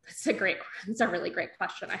 but it's a really great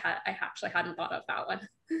question. I actually hadn't thought of that one.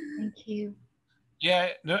 Thank you. Yeah,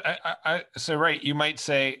 no, so right, you might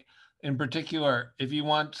say, in particular, if you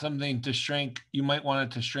want something to shrink, you might want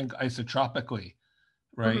it to shrink isotropically,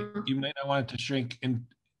 right? Mm-hmm. You might not want it to shrink in,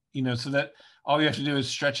 so that all you have to do is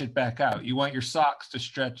stretch it back out. You want your socks to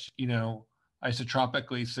stretch,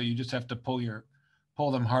 isotropically, so you just have to pull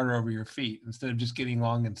them harder over your feet instead of just getting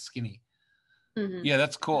long and skinny. Mm-hmm. Yeah,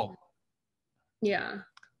 that's cool. Yeah.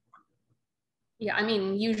 Yeah, I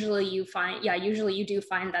mean, usually you do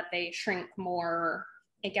find that they shrink more,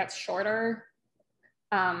 it gets shorter,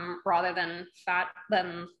 rather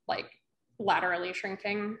than like laterally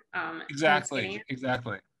shrinking. Exactly.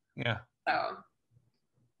 Yeah. So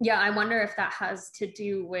yeah, I wonder if that has to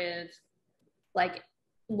do with like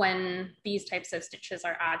when these types of stitches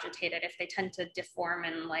are agitated, if they tend to deform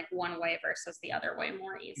in like one way versus the other way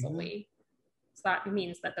more easily. Mm-hmm. So that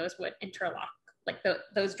means that those would interlock, like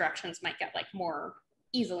those directions might get like more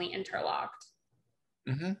easily interlocked.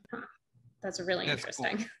 Mm-hmm. That's really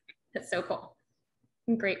interesting. Cool. That's so cool.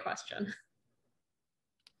 Great question.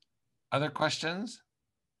 Other questions?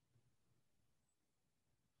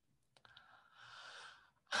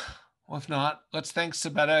 Well, if not, let's thank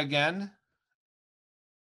Elisabetta again.